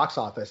US box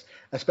office,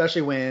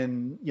 especially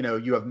when,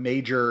 you have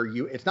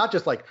it's not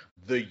just like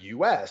the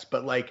US,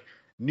 but like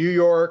New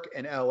York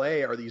and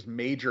LA are these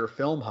major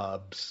film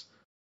hubs.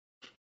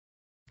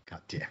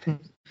 God damn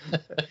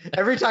it.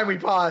 Every time we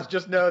pause,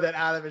 just know that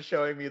Adam is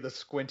showing me the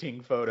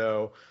squinting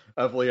photo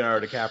of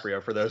Leonardo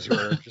DiCaprio for those who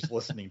are just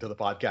listening to the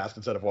podcast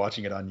instead of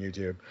watching it on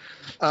YouTube.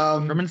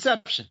 From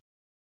Inception.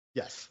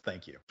 Yes,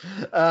 thank you.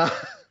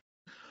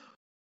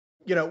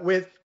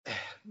 You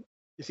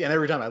see, and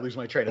every time I lose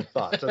my train of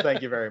thought, so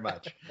thank you very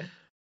much.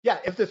 Yeah,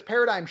 if this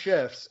paradigm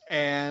shifts,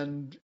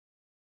 and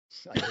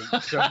I hate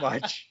you so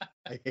much.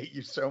 I hate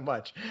you so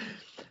much.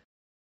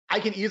 I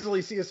can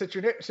easily see a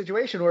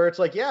situation where it's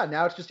like, yeah,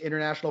 now it's just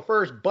international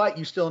first, but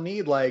you still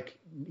need like,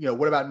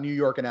 what about New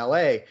York and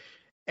LA?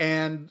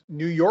 And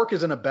New York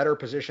is in a better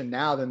position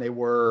now than they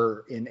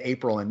were in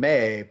April and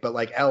May, but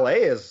like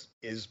LA is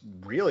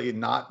really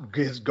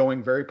is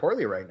going very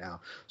poorly right now.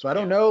 So I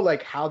don't know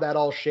like how that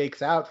all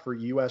shakes out for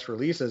US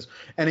releases.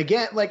 And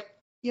again, like,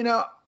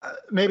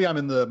 maybe I'm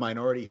in the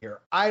minority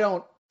here.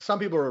 Some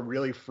people are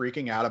really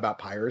freaking out about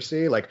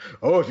piracy. Like,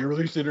 oh, if you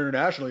release it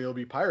internationally, it'll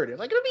be pirated.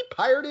 Like, it'll be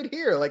pirated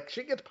here. Like,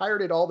 shit gets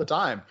pirated all the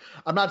time.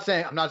 I'm not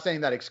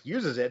saying that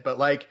excuses it, but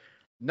like,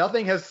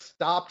 nothing has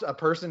stopped a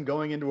person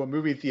going into a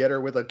movie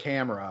theater with a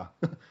camera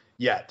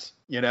yet.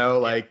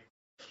 Like,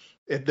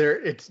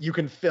 you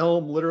can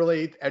film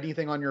literally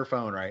anything on your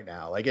phone right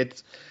now. Like,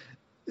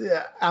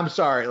 I'm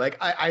sorry. Like,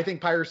 I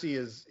think piracy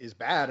is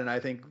bad, and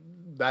I think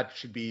that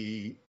should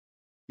be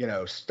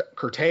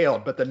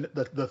curtailed, but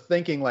the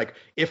thinking like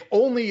if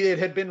only it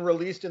had been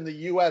released in the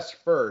US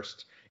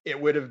first, it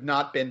would have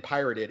not been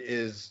pirated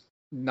is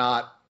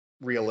not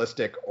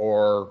realistic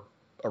or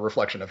a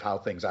reflection of how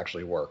things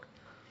actually work.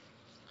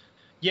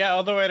 Yeah,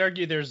 although I'd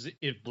argue there's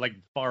like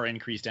far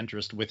increased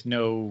interest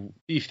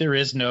if there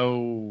is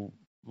no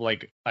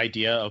like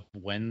idea of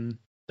when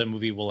the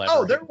movie will ever.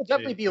 Oh, there will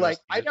definitely be like,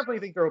 I definitely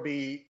think there will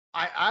be.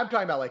 I'm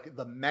talking about like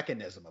the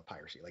mechanism of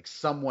piracy, like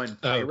someone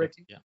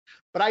pirating. Yeah.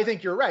 But I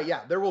think you're right.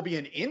 Yeah, there will be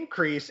an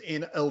increase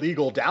in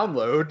illegal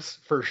downloads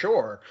for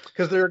sure,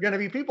 because there are going to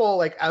be people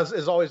like, as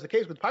is always the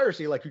case with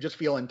piracy, like who just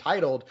feel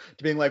entitled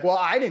to being like, well,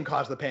 I didn't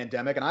cause the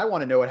pandemic, and I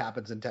want to know what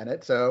happens in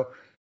Tenet, so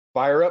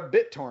fire up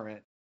BitTorrent.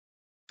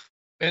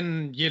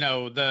 And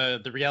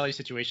the reality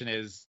situation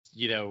is,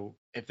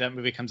 if that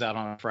movie comes out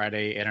on a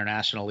Friday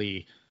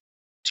internationally,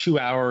 2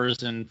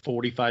 hours and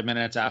 45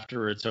 minutes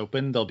after it's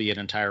open, there'll be an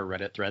entire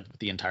Reddit thread with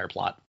the entire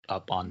plot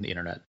up on the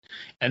internet.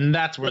 And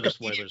that's where the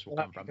spoilers will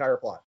come from. Entire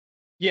plot.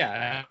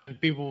 Yeah. And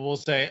people will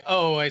say,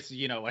 oh, I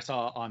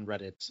saw on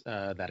Reddit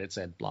that it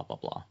said blah, blah,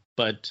 blah.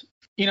 But,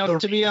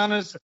 to be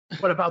honest,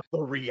 What about the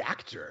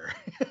reactor?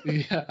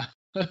 Yeah.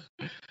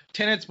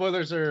 Tenet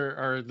spoilers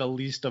are the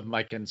least of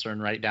my concern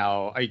right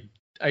now.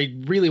 I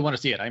really want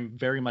to see it. I'm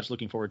very much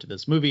looking forward to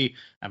this movie.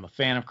 I'm a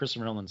fan of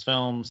Christopher Nolan's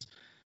films.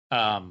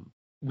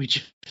 We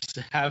just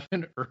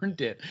haven't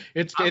earned it.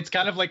 It's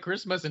kind of like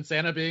Christmas and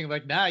Santa being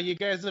like, "Nah, you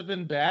guys have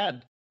been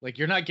bad. Like,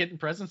 you're not getting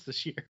presents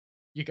this year.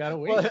 You gotta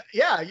wait." Well,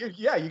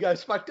 you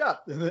guys fucked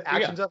up. The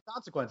actions have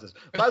consequences.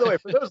 By the way,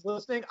 for those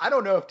listening, I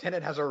don't know if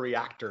Tenet has a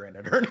reactor in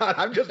it or not.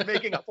 I'm just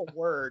making up a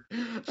word.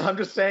 I'm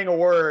just saying a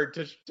word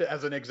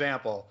as an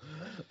example.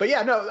 But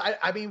yeah, no,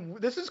 I mean,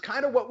 this is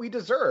kind of what we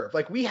deserve.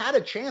 Like, we had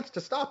a chance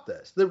to stop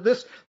this.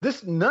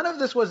 None of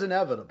this was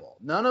inevitable.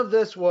 None of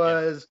this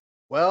was,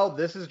 well,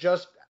 this is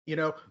just,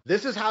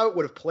 this is how it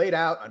would have played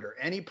out under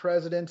any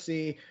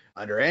presidency,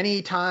 under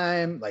any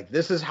time. Like,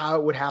 this is how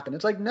it would happen.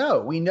 It's like,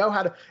 no, we know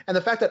how to. And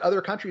the fact that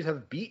other countries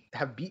have beat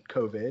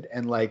COVID,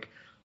 and like,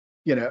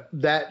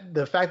 that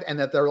the fact and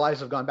that their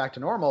lives have gone back to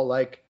normal,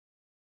 like,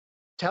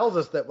 tells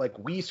us that like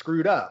we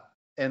screwed up,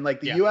 and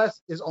like the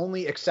U.S. is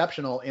only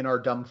exceptional in our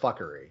dumb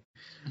fuckery.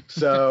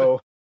 So,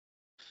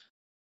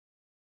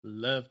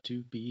 love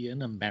to be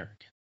an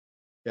American.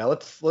 Yeah,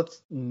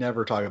 let's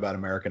never talk about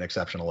American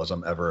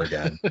exceptionalism ever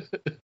again.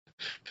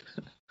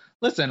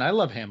 Listen, I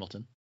love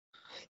Hamilton.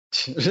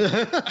 Sure.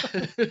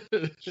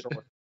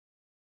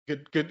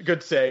 Good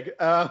seg.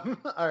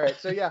 All right,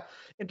 so yeah,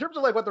 in terms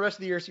of like what the rest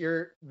of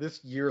the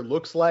this year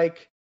looks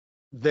like,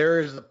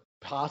 there's a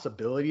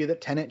possibility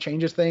that Tenet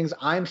changes things.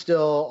 I'm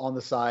still on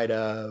the side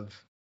of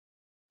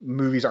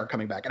movies aren't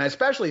coming back, and I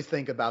especially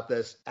think about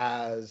this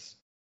as,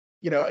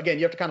 again,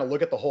 you have to kind of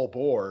look at the whole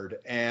board.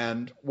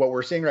 And what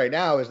we're seeing right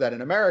now is that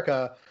in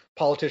America,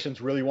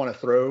 politicians really want to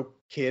throw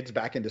kids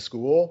back into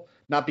school,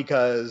 not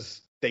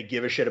because they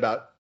give a shit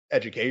about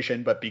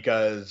education, but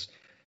because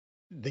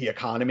the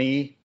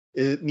economy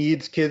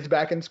needs kids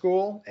back in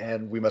school,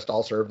 and we must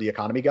all serve the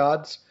economy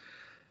gods.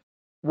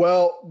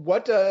 Well,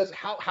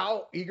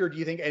 how eager do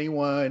you think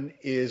anyone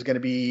is going to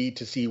be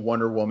to see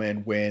Wonder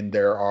Woman when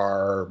there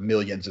are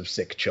millions of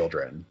sick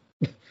children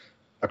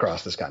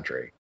across this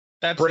country?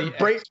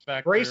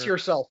 Brace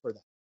yourself for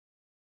that.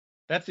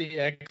 That's the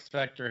X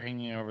factor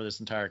hanging over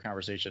this entire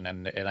conversation,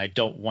 and I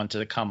don't want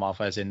to come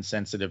off as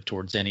insensitive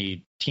towards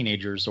any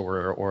teenagers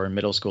or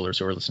middle schoolers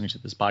who are listening to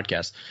this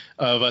podcast,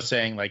 of us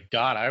saying like,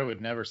 God, I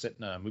would never sit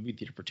in a movie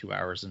theater for 2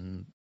 hours,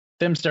 and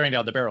them staring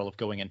down the barrel of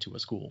going into a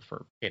school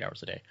for 8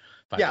 hours a day.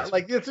 Yeah,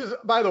 like this is,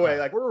 by the way,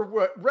 like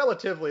we're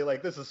relatively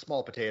like, this is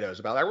small potatoes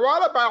about like,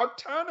 what about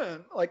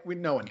Tenet? Like,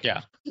 no one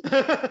cares.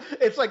 Yeah.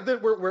 It's like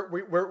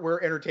we're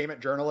entertainment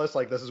journalists.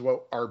 Like, this is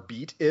what our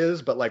beat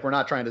is, but like, we're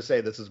not trying to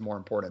say this is more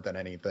important than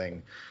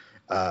anything.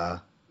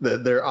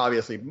 They're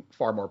obviously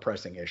far more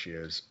pressing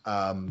issues.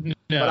 No,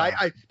 but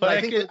I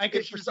think the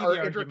issues are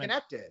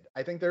interconnected.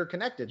 I think they're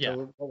connected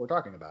to what we're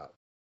talking about.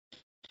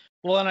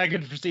 Well, and I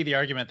could foresee the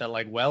argument that,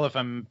 like, well, if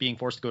I'm being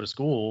forced to go to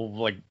school,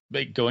 like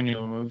going to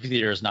a movie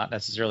theater is not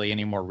necessarily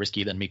any more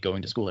risky than me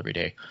going to school every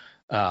day.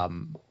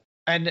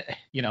 And,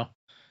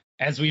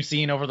 as we've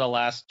seen over the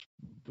last,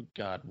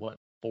 4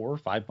 or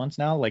 5 months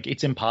now, like,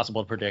 it's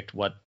impossible to predict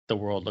what the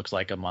world looks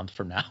like a month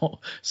from now.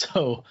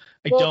 So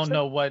I don't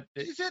know what.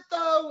 Is it,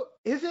 though?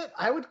 Is it?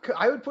 I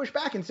would push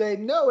back and say,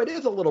 no, it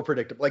is a little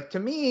predictable. Like, to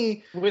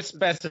me. With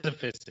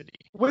specificity.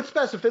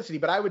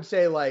 But I would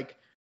say, like,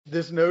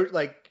 this note,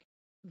 like,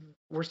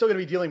 we're still going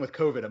to be dealing with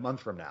COVID a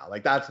month from now.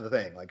 Like, that's the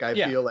thing. Like, I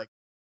feel like,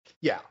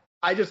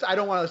 I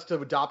don't want us to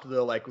adopt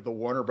the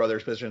Warner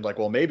Brothers position. Like,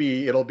 well,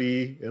 maybe it'll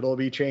be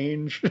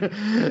changed.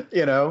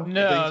 No,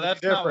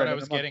 that's not what I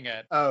was getting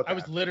at. Oh, okay. I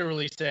was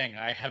literally saying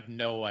I have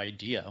no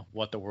idea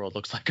what the world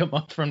looks like a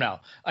month from now.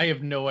 I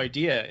have no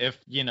idea if,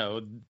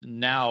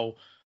 now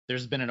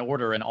there's been an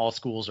order and all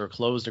schools are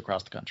closed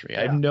across the country.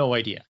 I have no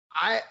idea.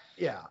 I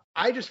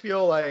just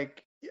feel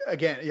like,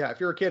 again, if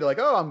you're a kid, like,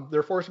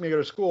 they're forcing me to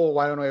go to school,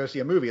 why don't I go see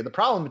a movie? And the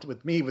problem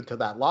with me to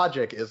that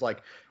logic is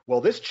like,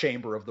 well, this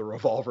chamber of the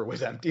revolver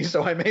was empty,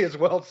 so I may as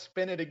well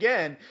spin it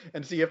again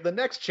and see if the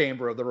next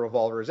chamber of the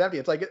revolver is empty.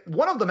 It's like,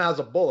 one of them has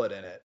a bullet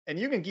in it, and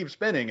you can keep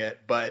spinning it,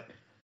 but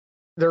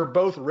they're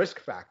both risk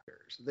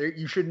factors.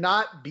 You should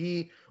not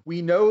be,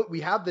 we know,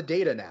 we have the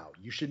data now.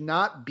 You should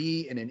not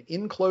be in an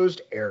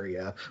enclosed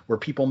area where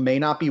people may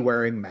not be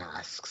wearing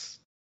masks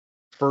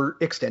for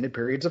extended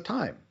periods of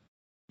time.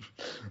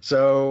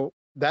 So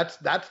that's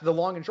the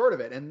long and short of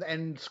it.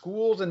 And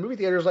schools and movie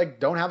theaters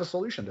don't have a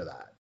solution to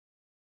that.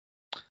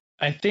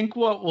 I think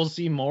what we'll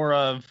see more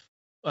of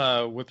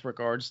with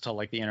regards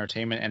to the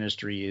entertainment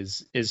industry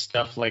is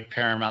stuff like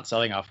Paramount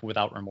selling off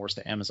Without Remorse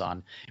to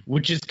Amazon,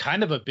 which is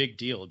kind of a big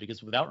deal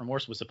because Without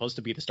Remorse was supposed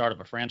to be the start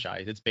of a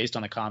franchise. It's based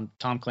on a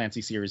Tom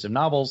Clancy series of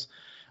novels.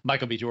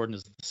 Michael B. Jordan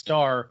is the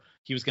star.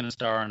 He was going to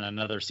star in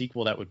another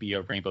sequel that would be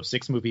a Rainbow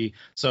Six movie.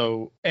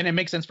 So, and it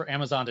makes sense for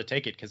Amazon to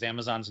take it because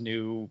Amazon's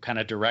new kind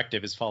of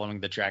directive is following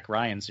the Jack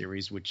Ryan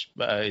series, which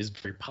is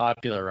very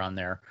popular on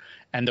there,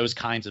 and those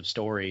kinds of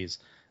stories.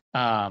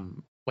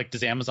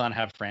 Does Amazon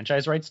have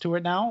franchise rights to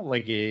it now?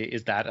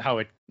 Is that how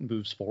it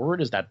moves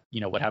forward? Is that,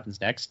 what happens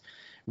next?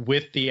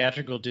 With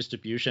theatrical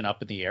distribution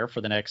up in the air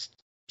for the next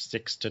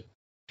 6 to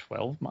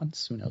 12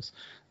 months. Who knows?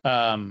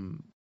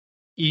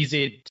 Is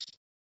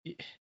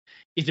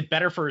it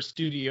better for a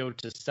studio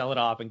to sell it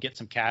off and get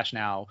some cash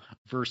now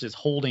versus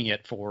holding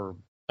it for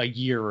a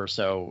year or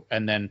so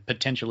and then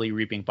potentially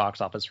reaping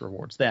box office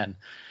rewards then?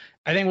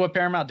 I think what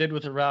Paramount did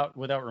with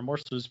Without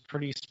Remorse was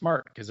pretty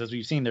smart, because as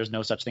we've seen, there's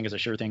no such thing as a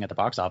sure thing at the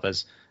box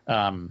office.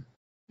 You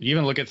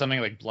even look at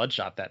something like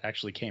Bloodshot that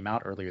actually came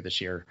out earlier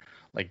this year.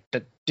 Like,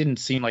 that didn't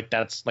seem like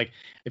that's like,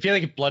 I feel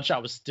like if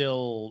Bloodshot was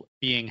still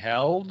being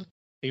held,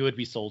 it would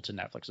be sold to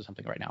Netflix or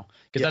something right now,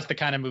 because that's the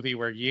kind of movie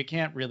where you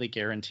can't really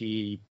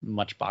guarantee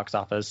much box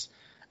office.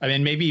 I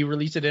mean, maybe you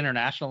release it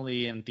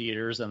internationally in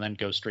theaters and then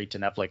go straight to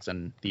Netflix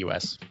in the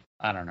US.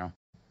 I don't know.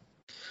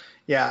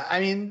 Yeah, I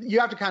mean, you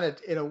have to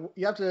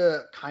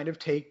kind of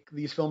take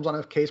these films on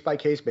a case by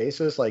case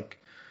basis. Like,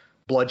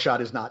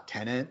 Bloodshot is not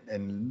Tenet,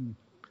 and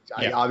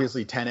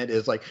obviously Tenet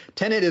is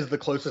the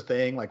closest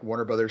thing like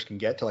Warner Brothers can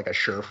get to like a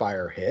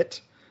surefire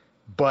hit.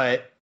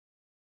 But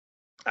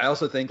I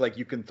also think like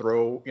you can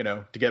throw,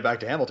 to get back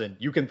to Hamilton,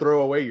 you can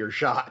throw away your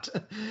shot.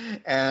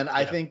 And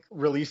I think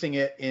releasing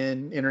it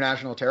in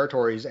international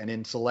territories and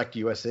in select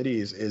US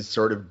cities is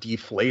sort of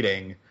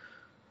deflating.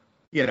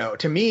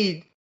 To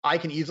me, I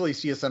can easily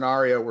see a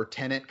scenario where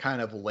Tenet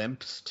kind of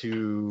limps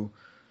to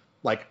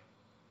like,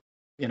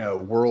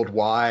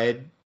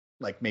 worldwide,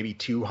 like maybe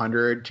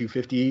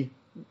 250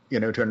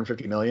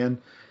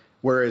 million.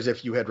 Whereas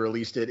if you had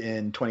released it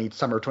in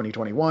summer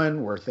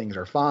 2021, where things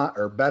are fine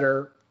or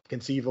better,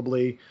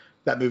 conceivably,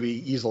 that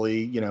movie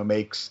easily,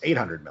 makes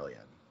 800 million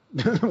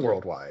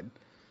worldwide.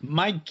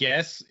 My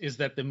guess is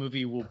that the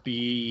movie will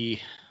be,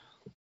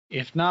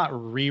 if not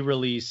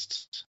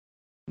re-released,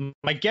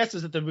 my guess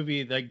is that the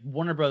movie, like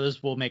Warner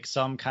Brothers, will make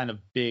some kind of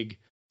big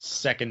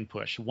second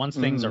push. Once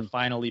things are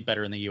finally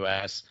better in the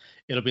US,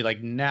 it'll be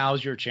like,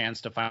 now's your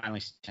chance to finally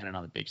see Tenet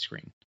on the big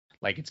screen.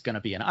 Like, it's going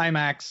to be an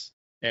IMAX,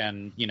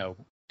 and,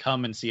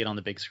 come and see it on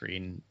the big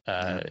screen.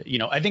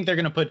 I think they're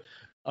going to put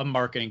a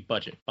marketing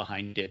budget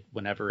behind it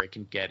whenever it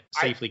can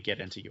safely get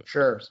into US.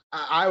 Sure.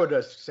 I would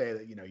just say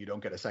that, you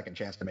don't get a second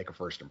chance to make a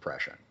first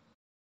impression.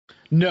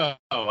 No,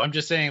 I'm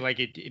just saying, like,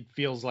 it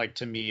feels like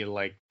to me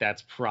like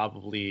that's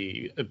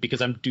probably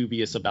because I'm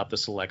dubious about the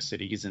select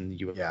cities in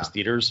US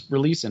theaters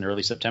release in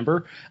early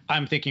September.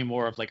 I'm thinking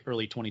more of like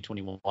early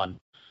 2021,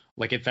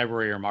 like in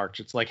February or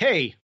March. It's like,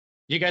 hey,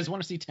 you guys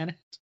want to see Tenet?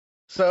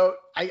 So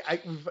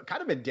I've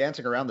kind of been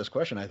dancing around this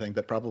question. I think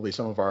that probably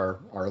some of our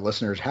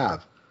listeners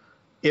have.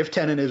 If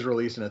Tenet is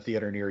released in a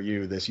theater near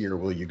you this year,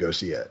 will you go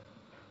see it?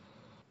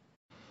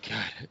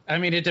 God, I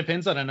mean, it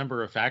depends on a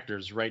number of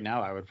factors. Right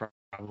now, I would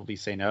probably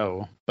say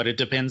no, but it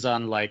depends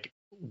on like,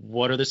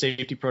 what are the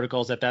safety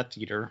protocols at that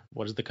theater?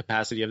 What is the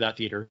capacity of that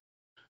theater?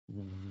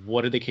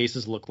 What do the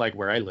cases look like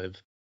where I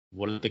live?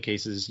 What are the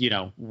cases,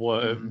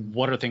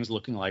 what are things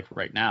looking like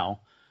right now?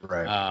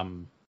 Right.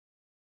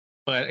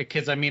 But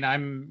because I mean,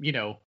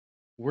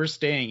 we're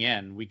staying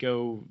in. We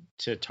go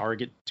to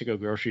Target to go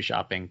grocery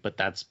shopping, but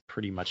that's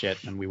pretty much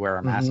it. And we wear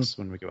our masks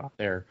when we go out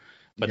there.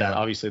 But that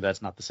obviously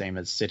that's not the same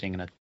as sitting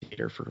in a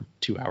theater for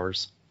 2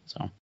 hours.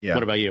 So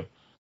what about you?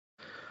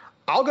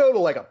 I'll go to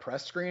like a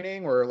press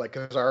screening where like,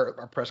 cause our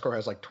press corps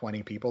has like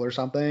 20 people or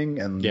something,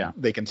 and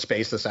they can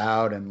space this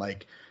out, and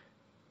like,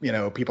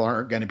 people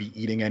aren't going to be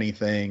eating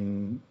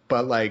anything,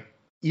 but like,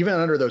 even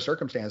under those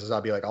circumstances,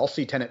 I'll be like, I'll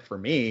see Tenet for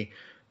me,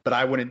 but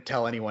I wouldn't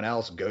tell anyone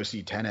else, go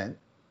see Tenet.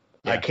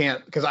 I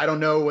can't, because I don't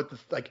know what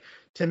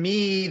to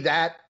me,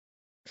 that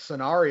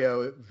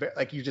scenario,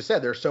 like you just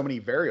said, there's so many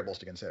variables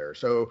to consider.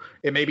 So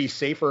it may be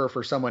safer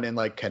for someone in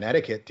like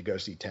Connecticut to go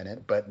see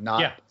Tenet, but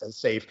not as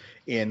safe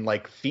in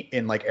like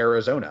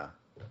Arizona.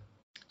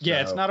 Yeah,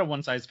 so it's not a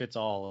one size fits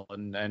all.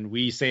 And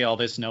we say all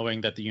this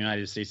knowing that the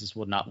United States is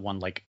not one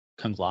like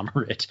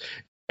conglomerate.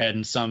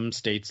 And some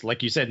states,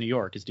 like you said, New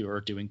York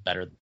are doing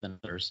better than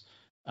others.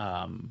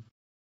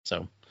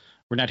 So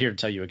we're not here to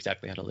tell you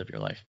exactly how to live your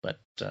life, but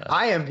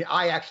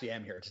I actually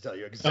am here to tell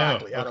you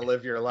exactly how to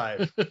live your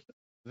life.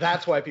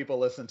 That's why people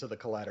listen to the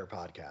Collider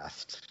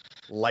podcast,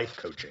 life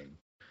coaching.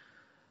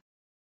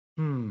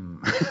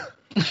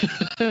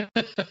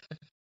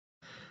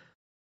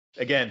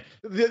 Again,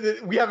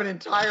 we have an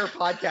entire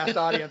podcast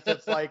audience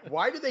that's like,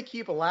 why do they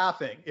keep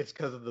laughing? It's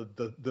because of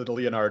the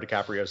Leonardo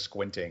DiCaprio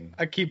squinting.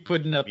 I keep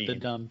putting up the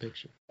dumb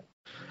picture.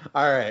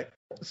 All right.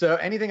 So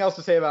anything else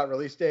to say about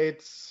release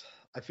dates?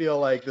 I feel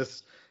like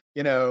this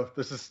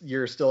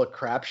you're still a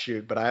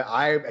crapshoot, but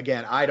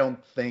I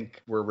don't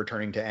think we're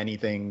returning to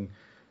anything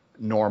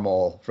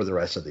normal for the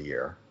rest of the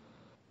year.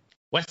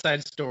 West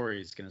Side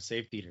Story is going to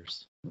save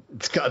theaters.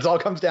 It all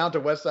comes down to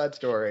West Side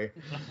Story.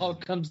 It all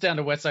comes down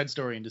to West Side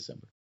Story in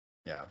December.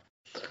 Yeah.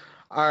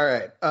 All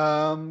right.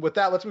 With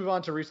that, let's move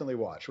on to recently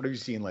watched. What have you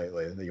seen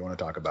lately that you want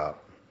to talk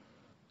about?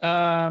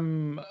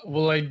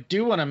 Well, I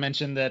do want to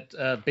mention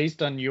that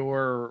based on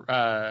your,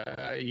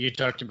 you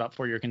talked about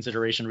for your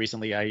consideration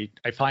recently, I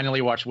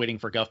finally watched Waiting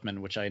for Guffman,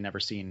 which I had never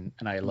seen,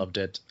 and I loved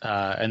it.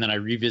 And then I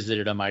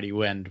revisited A Mighty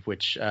Wind,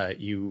 which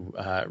you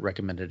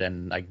recommended,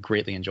 and I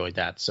greatly enjoyed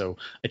that. So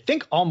I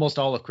think almost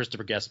all of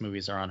Christopher Guest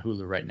movies are on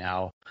Hulu right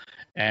now,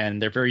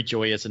 and they're very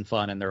joyous and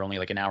fun, and they're only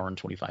like an hour and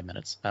 25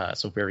 minutes,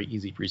 so very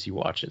easy breezy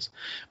watches.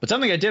 But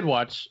something I did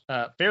watch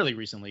fairly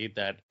recently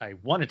that I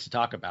wanted to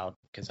talk about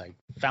because I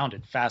found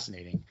it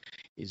fascinating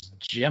is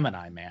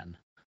Gemini Man,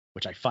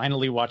 which I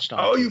finally watched on.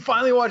 Oh, you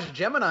finally watched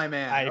Gemini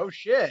Man. Oh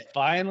shit.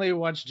 Finally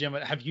watched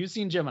Gemini. Have you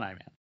seen Gemini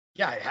Man?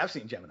 Yeah, I have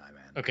seen Gemini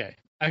Man. Okay.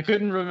 I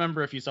couldn't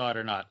remember if you saw it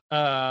or not.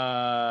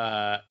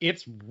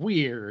 It's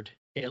weird.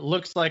 It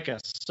looks like a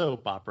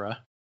soap opera.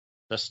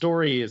 The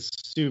story is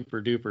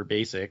super duper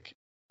basic.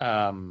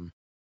 I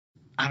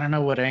don't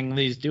know what Ang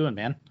Lee's doing,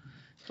 man.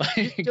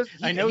 Like,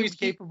 I know he's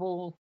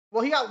capable.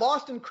 Well, he got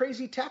lost in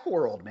crazy tech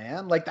world,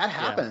 man. Like that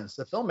happens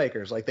to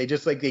filmmakers. Like they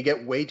just they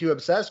get way too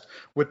obsessed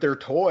with their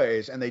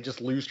toys and they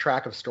just lose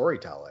track of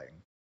storytelling.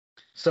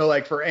 So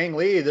like for Ang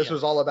Lee, this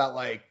was all about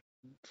like,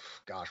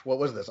 gosh, what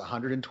was this?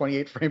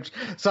 128 frames,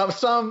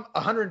 some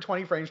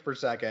 120 frames per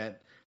second,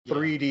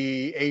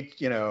 3D,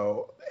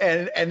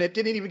 and it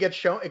didn't even get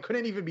shown. It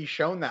couldn't even be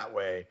shown that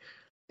way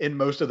in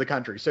most of the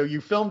country. So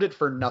you filmed it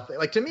for nothing.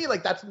 Like to me,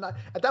 like that's not,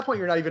 at that point,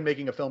 you're not even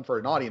making a film for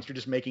an audience. You're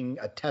just making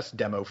a test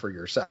demo for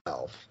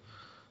yourself.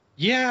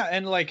 Yeah.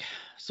 And like,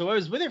 so I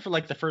was with it for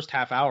like the first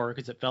half hour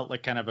because it felt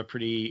like kind of a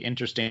pretty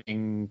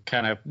interesting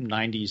kind of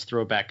 90s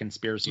throwback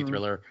conspiracy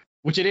thriller,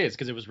 which it is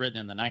because it was written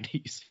in the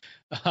 90s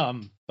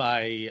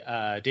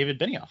by David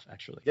Benioff,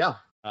 actually. Yeah.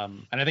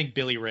 And I think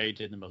Billy Ray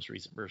did the most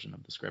recent version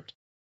of the script.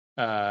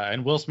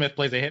 And Will Smith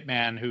plays a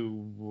hitman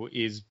who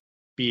is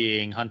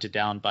being hunted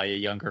down by a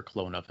younger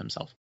clone of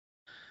himself.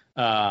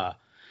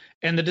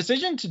 And the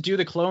decision to do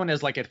the clone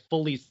as like a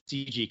fully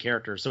CG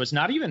character, so it's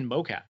not even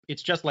mocap.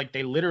 It's just like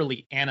they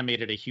literally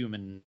animated a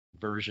human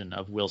version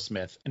of Will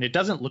Smith, and it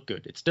doesn't look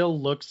good. It still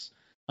looks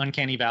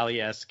Uncanny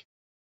Valley-esque.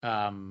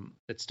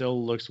 It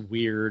still looks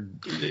weird.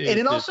 And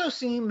it also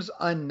seems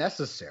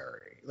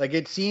unnecessary. Like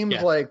it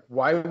seems like,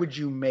 why would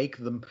you make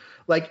them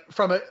like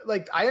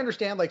I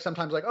understand like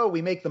sometimes like, oh,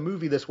 we make the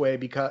movie this way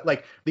because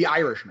like The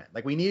Irishman,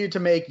 like we needed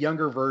to make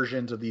younger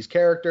versions of these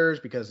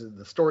characters because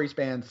the story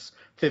spans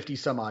 50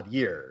 some odd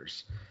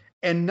years.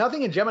 And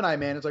nothing in Gemini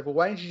Man is like, well,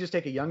 why didn't you just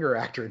take a younger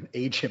actor and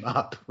age him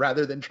up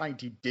rather than trying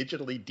to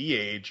digitally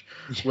de-age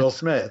Will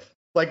Smith?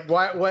 Like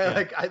why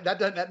like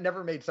that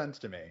never made sense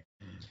to me.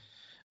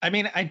 I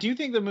mean, I do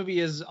think the movie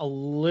is a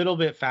little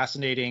bit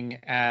fascinating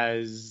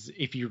as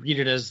if you read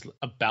it as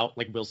about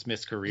like Will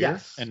Smith's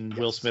career and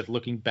Will Smith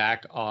looking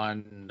back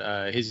on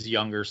his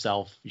younger,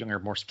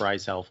 more spry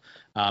self,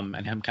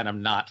 and him kind of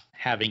not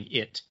having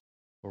it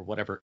or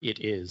whatever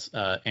it is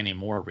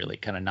anymore, really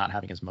kind of not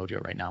having his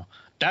mojo right now.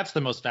 That's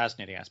the most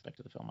fascinating aspect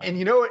of the film. And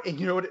you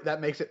know what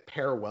that makes it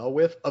pair well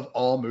with of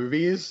all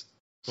movies?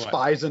 What?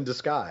 Spies in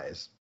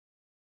Disguise.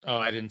 Oh,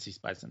 I didn't see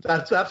Spies in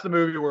Disguise. That's the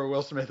movie where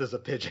Will Smith is a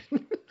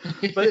pigeon.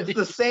 But it's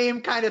the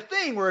same kind of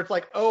thing where it's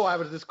like, oh, I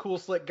was this cool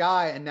slick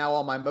guy and now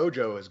all my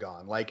mojo is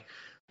gone. Like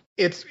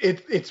it's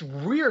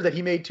weird that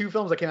he made two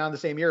films that came out in the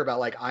same year about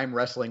like I'm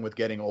wrestling with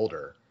getting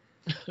older.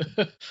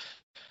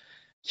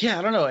 Yeah,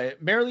 I don't know.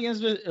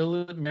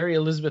 Mary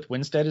Elizabeth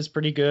Winstead is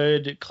pretty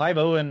good. Clive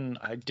Owen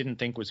I didn't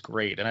think was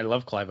great, and I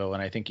love Clive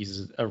Owen. I think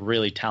he's a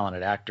really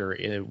talented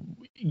actor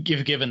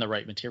given the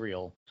right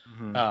material.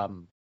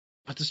 Mm-hmm.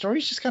 But the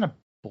story's just kind of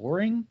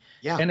boring.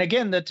 Yeah. And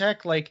again, the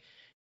tech, like,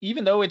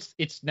 even though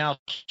it's now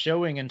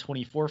showing in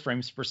 24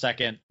 frames per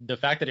second, the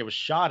fact that it was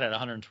shot at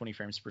 120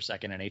 frames per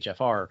second in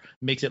HFR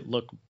makes it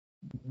look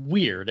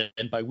weird.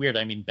 And by weird,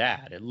 I mean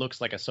bad. It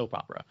looks like a soap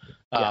opera.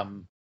 Yeah.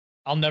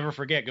 I'll never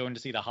forget going to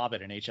see The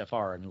Hobbit in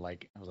HFR, and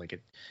like I was like,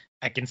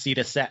 I can see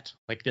the set.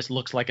 Like this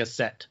looks like a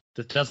set.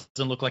 This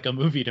doesn't look like a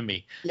movie to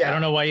me. Yeah. I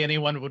don't know why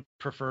anyone would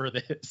prefer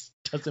this.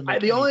 Doesn't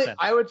make any sense.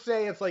 I would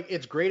say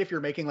it's great if you're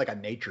making like a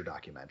nature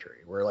documentary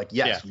where like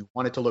you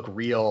want it to look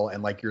real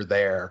and like you're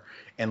there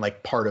and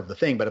like part of the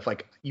thing. But if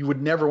like you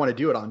would never want to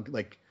do it on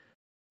like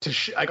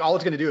like all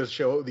it's going to do is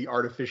show the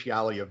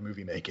artificiality of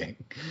movie making.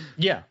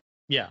 Yeah.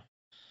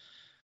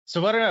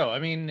 So I don't know. I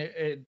mean,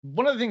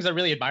 one of the things I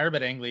really admire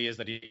about Ang Lee is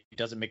that he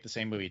doesn't make the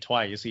same movie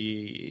twice.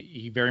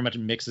 He very much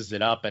mixes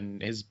it up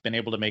and has been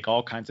able to make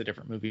all kinds of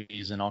different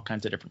movies and all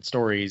kinds of different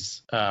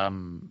stories.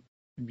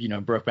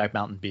 Brokeback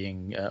Mountain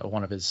being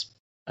one of his,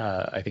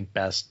 I think,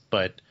 best.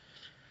 But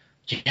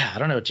yeah, I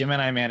don't know.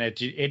 Gemini Man,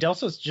 it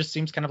also just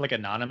seems kind of like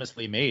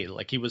anonymously made.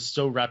 Like he was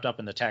so wrapped up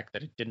in the tech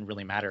that it didn't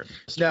really matter.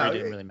 The story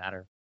didn't really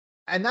matter.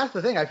 And that's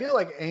the thing. I feel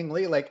like Ang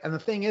Lee, and the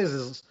thing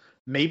is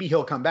maybe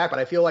he'll come back, but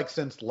I feel like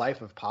since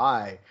Life of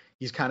Pi,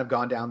 he's kind of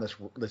gone down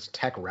this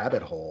tech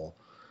rabbit hole.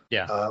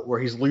 Yeah. Where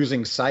he's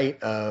losing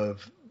sight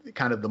of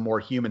kind of the more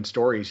human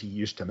stories he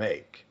used to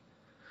make.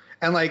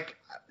 And like,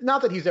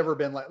 not that he's ever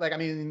been like I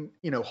mean,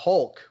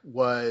 Hulk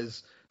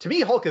was, to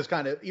me, Hulk is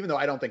kind of, even though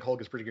I don't think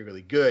Hulk is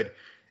particularly good,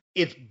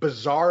 it's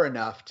bizarre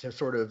enough to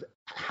sort of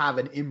have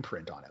an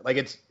imprint on it. Like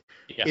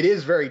it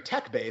is very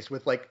tech based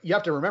with like, you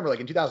have to remember, like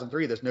in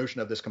 2003, this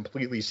notion of this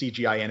completely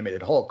CGI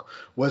animated Hulk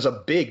was a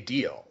big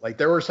deal. Like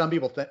there were some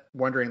people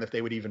wondering if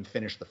they would even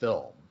finish the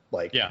film,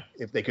 like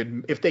if they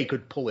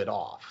could pull it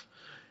off.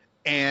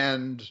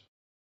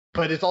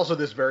 But it's also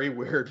this very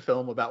weird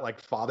film about like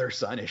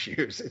father-son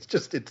issues.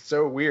 It's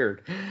so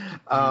weird.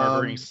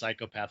 Murdering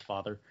psychopath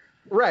father.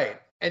 Right.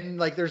 And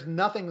like there's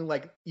nothing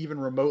like even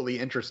remotely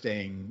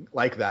interesting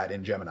like that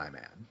in Gemini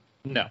Man.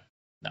 No.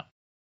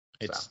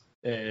 It's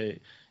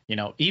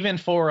even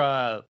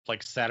for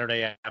like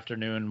Saturday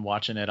afternoon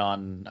watching it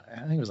on,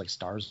 I think it was like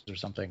Stars or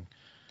something,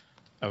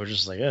 I was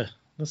just like,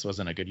 this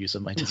wasn't a good use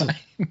of my time.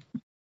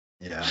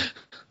 Yeah.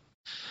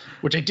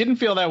 Which I didn't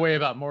feel that way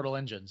about Mortal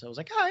Engines. I was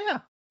like, oh yeah,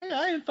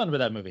 I had fun with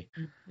that movie.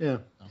 Yeah.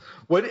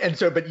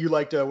 But you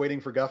liked Waiting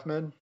for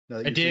Guffman?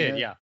 I did,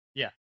 yeah.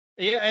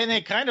 Yeah, and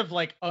it kind of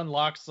like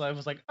unlocks. I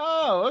was like,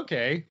 oh,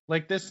 okay.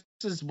 Like this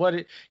is what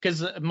it,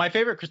 because my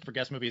favorite Christopher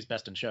Guest movie is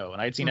Best in Show,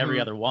 and I had seen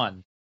every other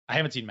one. I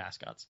haven't seen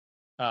Mascots.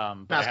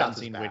 But I haven't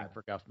seen Waiting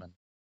for Guffman.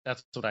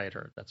 That's what I had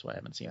heard. That's why I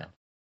haven't seen it.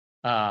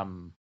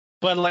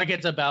 But like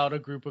it's about a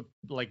group of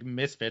like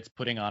misfits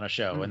putting on a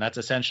show, and that's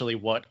essentially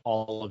what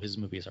all of his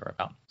movies are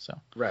about. So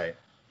right.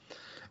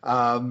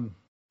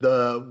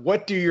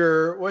 What do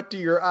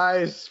your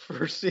eyes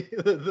foresee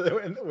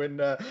when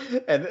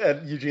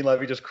and Eugene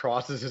Levy just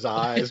crosses his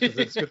eyes because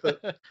it's with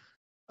the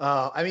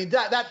I mean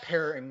that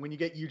pairing when you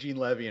get Eugene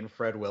Levy and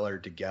Fred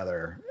Willard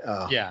together.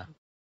 Yeah.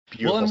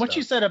 Well, and what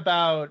you said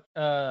about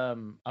A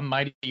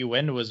Mighty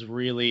Wind was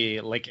really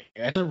like,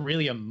 it's a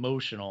really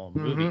emotional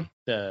movie.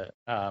 The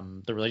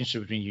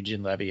relationship between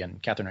Eugene Levy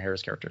and Catherine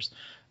O'Hara's characters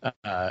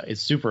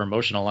is super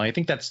emotional, and I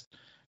think that's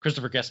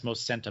Christopher Guest's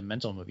most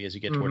sentimental movie as you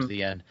get towards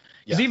the end.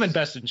 Because even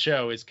Best in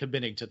Show is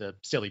committing to the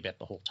silly bit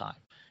the whole time.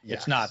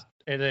 Yes.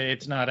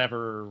 It's not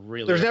ever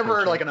really. There's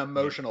never like an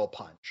emotional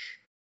punch.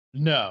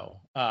 No,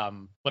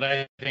 but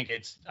I think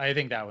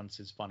that one's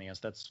his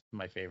funniest. That's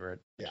my favorite.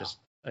 Yeah. Just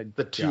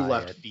the two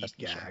left feet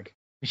gag.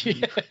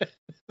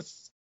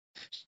 Yes.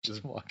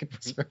 Just walking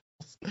in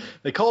circles.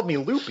 They called me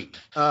Loopy.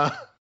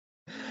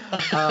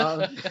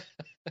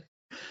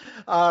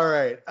 All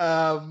right.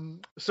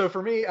 So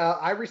for me,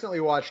 I recently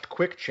watched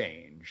Quick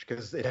Change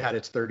because it had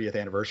its 30th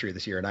anniversary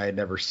this year, and I had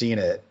never seen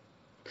it.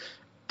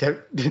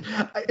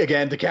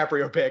 Again,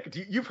 DiCaprio pick.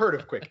 You've heard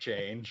of Quick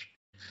Change?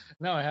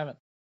 No, I haven't.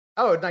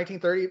 Oh,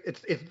 1930.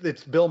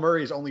 It's Bill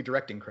Murray's only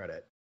directing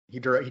credit. He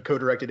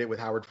co-directed it with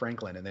Howard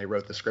Franklin, and they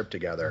wrote the script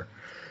together.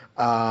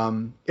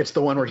 It's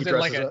the one where he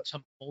dresses like a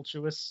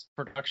tumultuous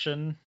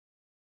production.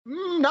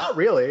 Not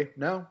really.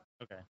 No.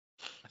 Okay.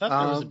 I thought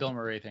there was a Bill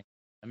Murray thing.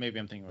 Maybe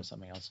I'm thinking of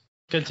something else.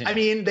 Continue. I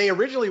mean, they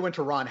originally went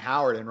to Ron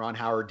Howard, and Ron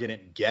Howard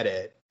didn't get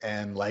it.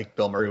 And like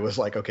Bill Murray was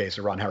like, okay,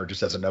 so Ron Howard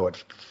just doesn't know what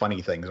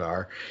funny things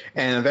are.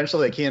 And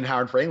eventually, like, he and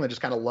Howard Franklin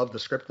just kind of loved the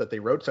script that they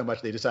wrote so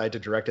much they decided to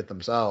direct it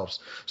themselves.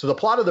 So the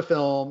plot of the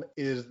film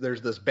is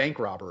there's this bank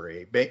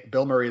robbery.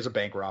 Bill Murray is a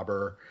bank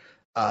robber,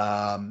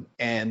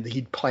 and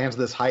he plans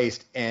this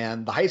heist.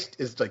 And the heist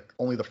is like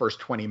only the first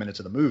 20 minutes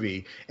of the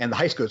movie, and the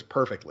heist goes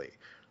perfectly.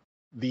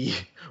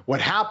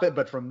 What happened,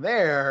 but from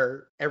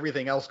there,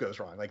 everything else goes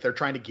wrong. Like they're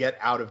trying to get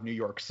out of New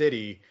York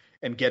City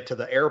and get to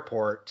the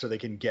airport so they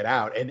can get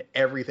out, and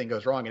everything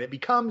goes wrong. And it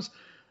becomes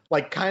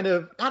like kind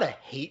of not a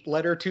hate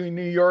letter to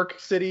New York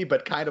City,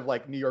 but kind of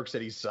like New York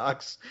City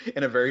sucks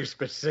in a very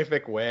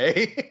specific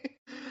way.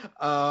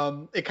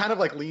 It kind of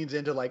like leans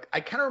into like, I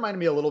kind of reminded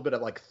me a little bit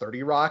of like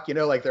 30 Rock,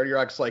 like 30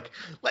 Rock's like,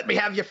 let me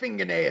have your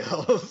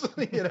fingernails,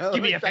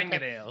 Give me a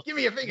fingernail. Give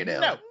me a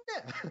fingernail. No.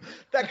 Yeah.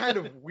 That kind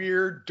of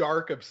weird,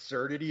 dark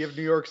absurdity of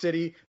New York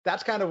City.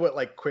 That's kind of what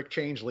like Quick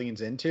Change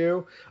leans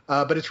into.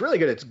 But it's really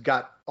good. It's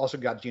also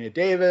got Gina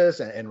Davis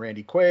and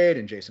Randy Quaid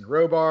and Jason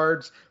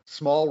Robards,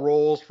 small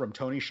roles from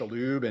Tony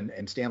Shalhoub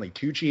and Stanley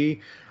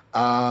Tucci.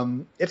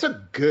 It's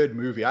a good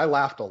movie. I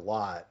laughed a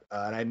lot,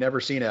 and I'd never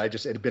seen it.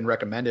 It had been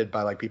recommended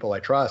by like people I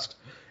trust,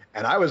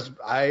 and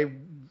I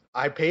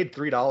paid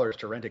 $3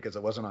 to rent it because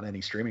it wasn't on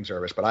any streaming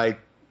service, but I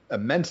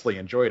immensely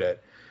enjoyed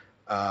it.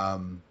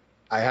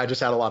 I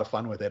just had a lot of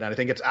fun with it, and I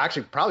think it's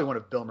actually probably one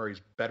of Bill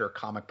Murray's better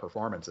comic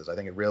performances. I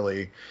think it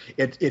really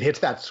it hits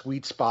that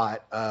sweet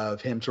spot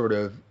of him sort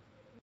of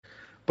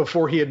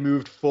before he had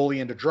moved fully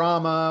into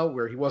drama,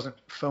 where he wasn't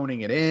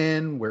phoning it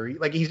in, where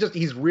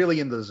he's really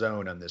in the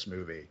zone on this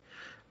movie.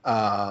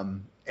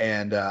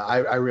 And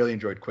I really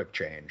enjoyed Quick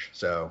Change,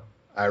 so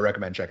I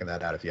recommend checking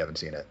that out if you haven't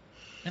seen it.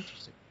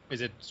 Interesting. Is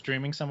it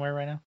streaming somewhere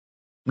right now?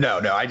 No.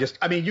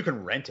 I mean, you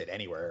can rent it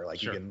anywhere. Like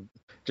sure. You can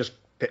just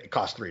it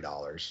costs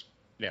 $3.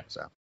 Yeah.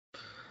 So,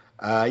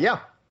 yeah.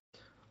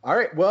 All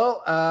right.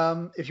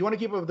 Well, if you want to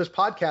keep up with this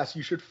podcast,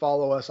 you should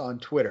follow us on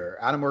Twitter.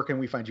 Adam, where can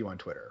we find you on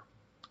Twitter?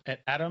 At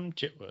Adam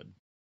Chitwood.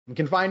 You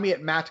can find me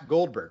at Matt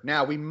Goldberg.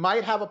 Now, we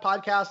might have a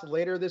podcast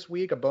later this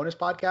week, a bonus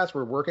podcast.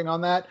 We're working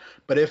on that.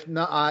 But if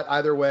not,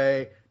 either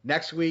way,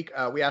 next week,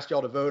 we asked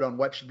y'all to vote on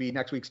what should be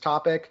next week's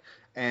topic.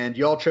 And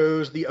y'all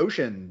chose the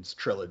Oceans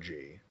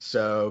trilogy.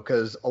 So,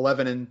 because 12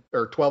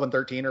 and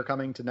 13 are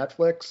coming to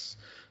Netflix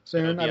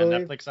soon, I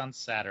believe. Netflix on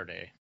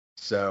Saturday.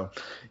 So,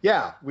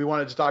 yeah, we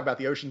wanted to talk about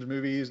the Oceans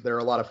movies. They're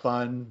a lot of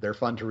fun. They're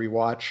fun to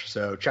rewatch.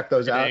 So check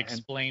those out.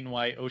 Explain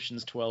why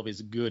Oceans 12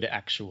 is good,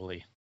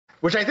 actually.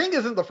 Which I think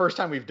isn't the first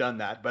time we've done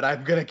that, but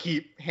I'm going to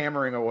keep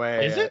hammering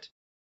away. Is it?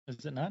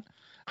 Is it not?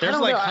 There's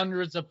like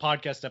hundreds of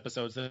podcast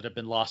episodes that have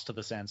been lost to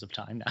the sands of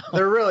time now.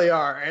 There really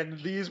are. And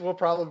these will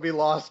probably be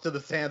lost to the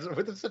sands.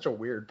 It's such a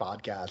weird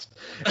podcast.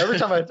 Every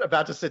time I'm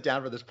about to sit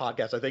down for this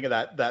podcast, I think of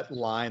that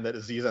line that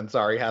Aziz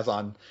Ansari has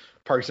on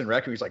Parks and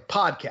Rec. He's like,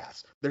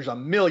 podcasts. There's a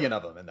million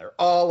of them, and they're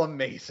all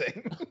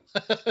amazing.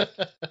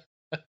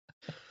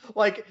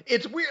 Like,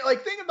 it's weird.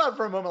 Like, think about it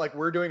for a moment, like,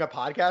 we're doing a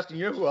podcast, and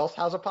you know who else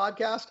has a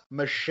podcast?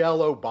 Michelle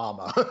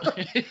Obama.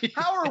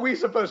 How are we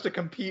supposed to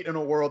compete in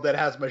a world that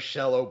has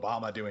Michelle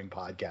Obama doing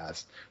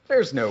podcasts?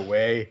 There's no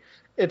way.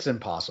 It's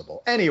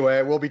impossible.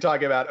 Anyway, we'll be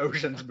talking about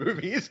Oceans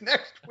movies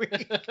next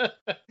week.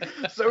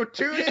 So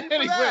tune in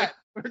for that.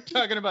 We're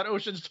talking about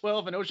Oceans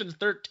 12 and Oceans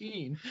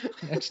 13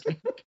 next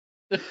week.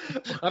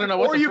 I don't know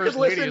what the first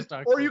lady is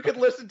talking about. Or you could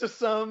listen to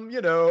some, you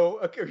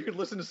could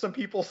listen to some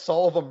people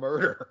solve a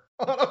murder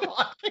on a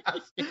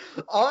podcast.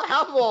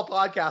 Half of all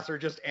podcasts are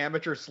just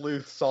amateur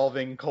sleuths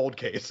solving cold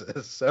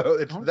cases. So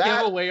it's Don't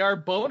that. Give away our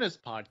bonus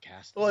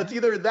podcast. Well, it's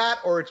either that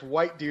or it's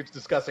white dudes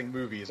discussing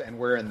movies, and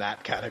we're in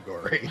that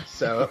category.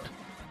 So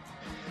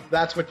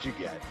that's what you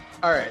get.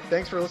 All right.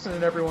 Thanks for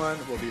listening, everyone.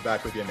 We'll be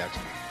back with you next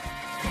week.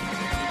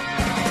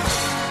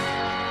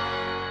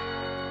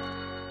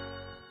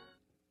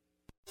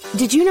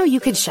 Did you know you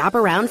could shop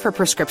around for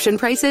prescription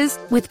prices?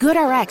 With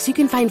GoodRx, you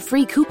can find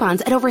free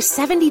coupons at over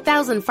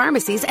 70,000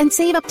 pharmacies and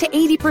save up to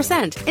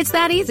 80%. It's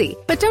that easy.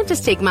 But don't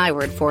just take my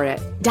word for it.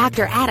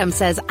 Dr. Adam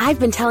says, I've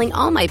been telling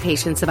all my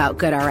patients about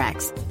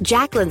GoodRx.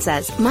 Jacqueline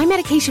says, my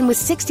medication was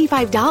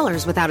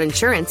 $65 without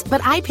insurance,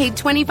 but I paid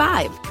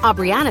 $25.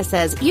 Aubriana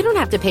says, you don't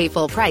have to pay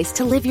full price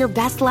to live your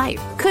best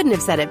life. Couldn't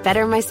have said it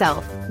better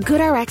myself.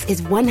 GoodRx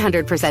is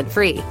 100%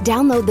 free.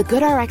 Download the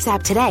GoodRx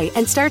app today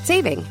and start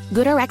saving.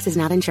 GoodRx is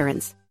not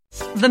insurance.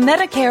 The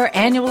Medicare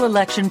annual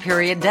election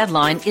period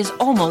deadline is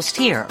almost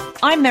here.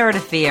 I'm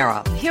Meredith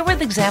Vieira, here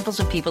with examples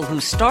of people who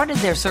started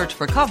their search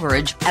for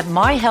coverage at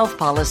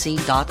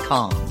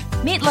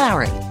myhealthpolicy.com. Meet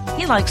Larry.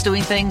 He likes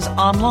doing things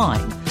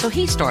online, so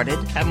he started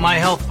at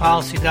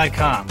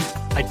myhealthpolicy.com.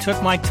 I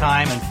took my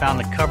time and found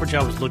the coverage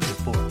I was looking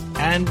for.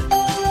 And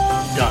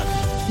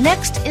done.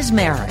 Next is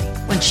Mary.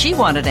 When she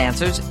wanted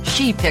answers,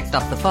 she picked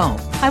up the phone.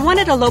 I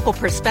wanted a local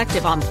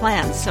perspective on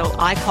plans, so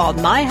I called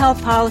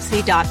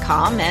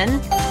myhealthpolicy.com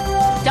and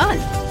done.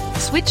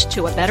 Switched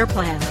to a better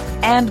plan.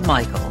 And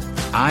Michael.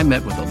 I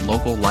met with a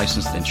local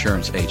licensed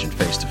insurance agent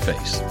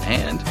face-to-face.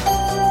 And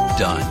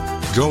done.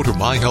 Go to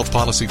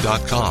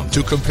myhealthpolicy.com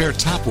to compare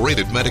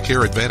top-rated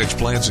Medicare Advantage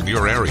plans in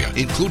your area,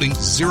 including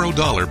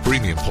 $0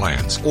 premium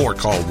plans. Or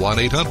call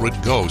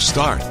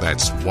 1-800-GO-START.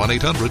 That's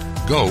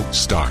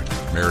 1-800-GO-START.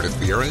 Meredith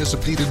Vieira is a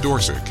paid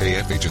endorser.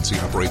 KF Agency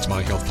operates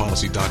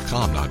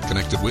myhealthpolicy.com, not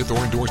connected with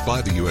or endorsed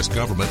by the U.S.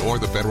 government or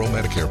the federal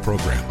Medicare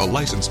program. A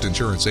licensed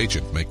insurance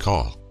agent may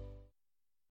call.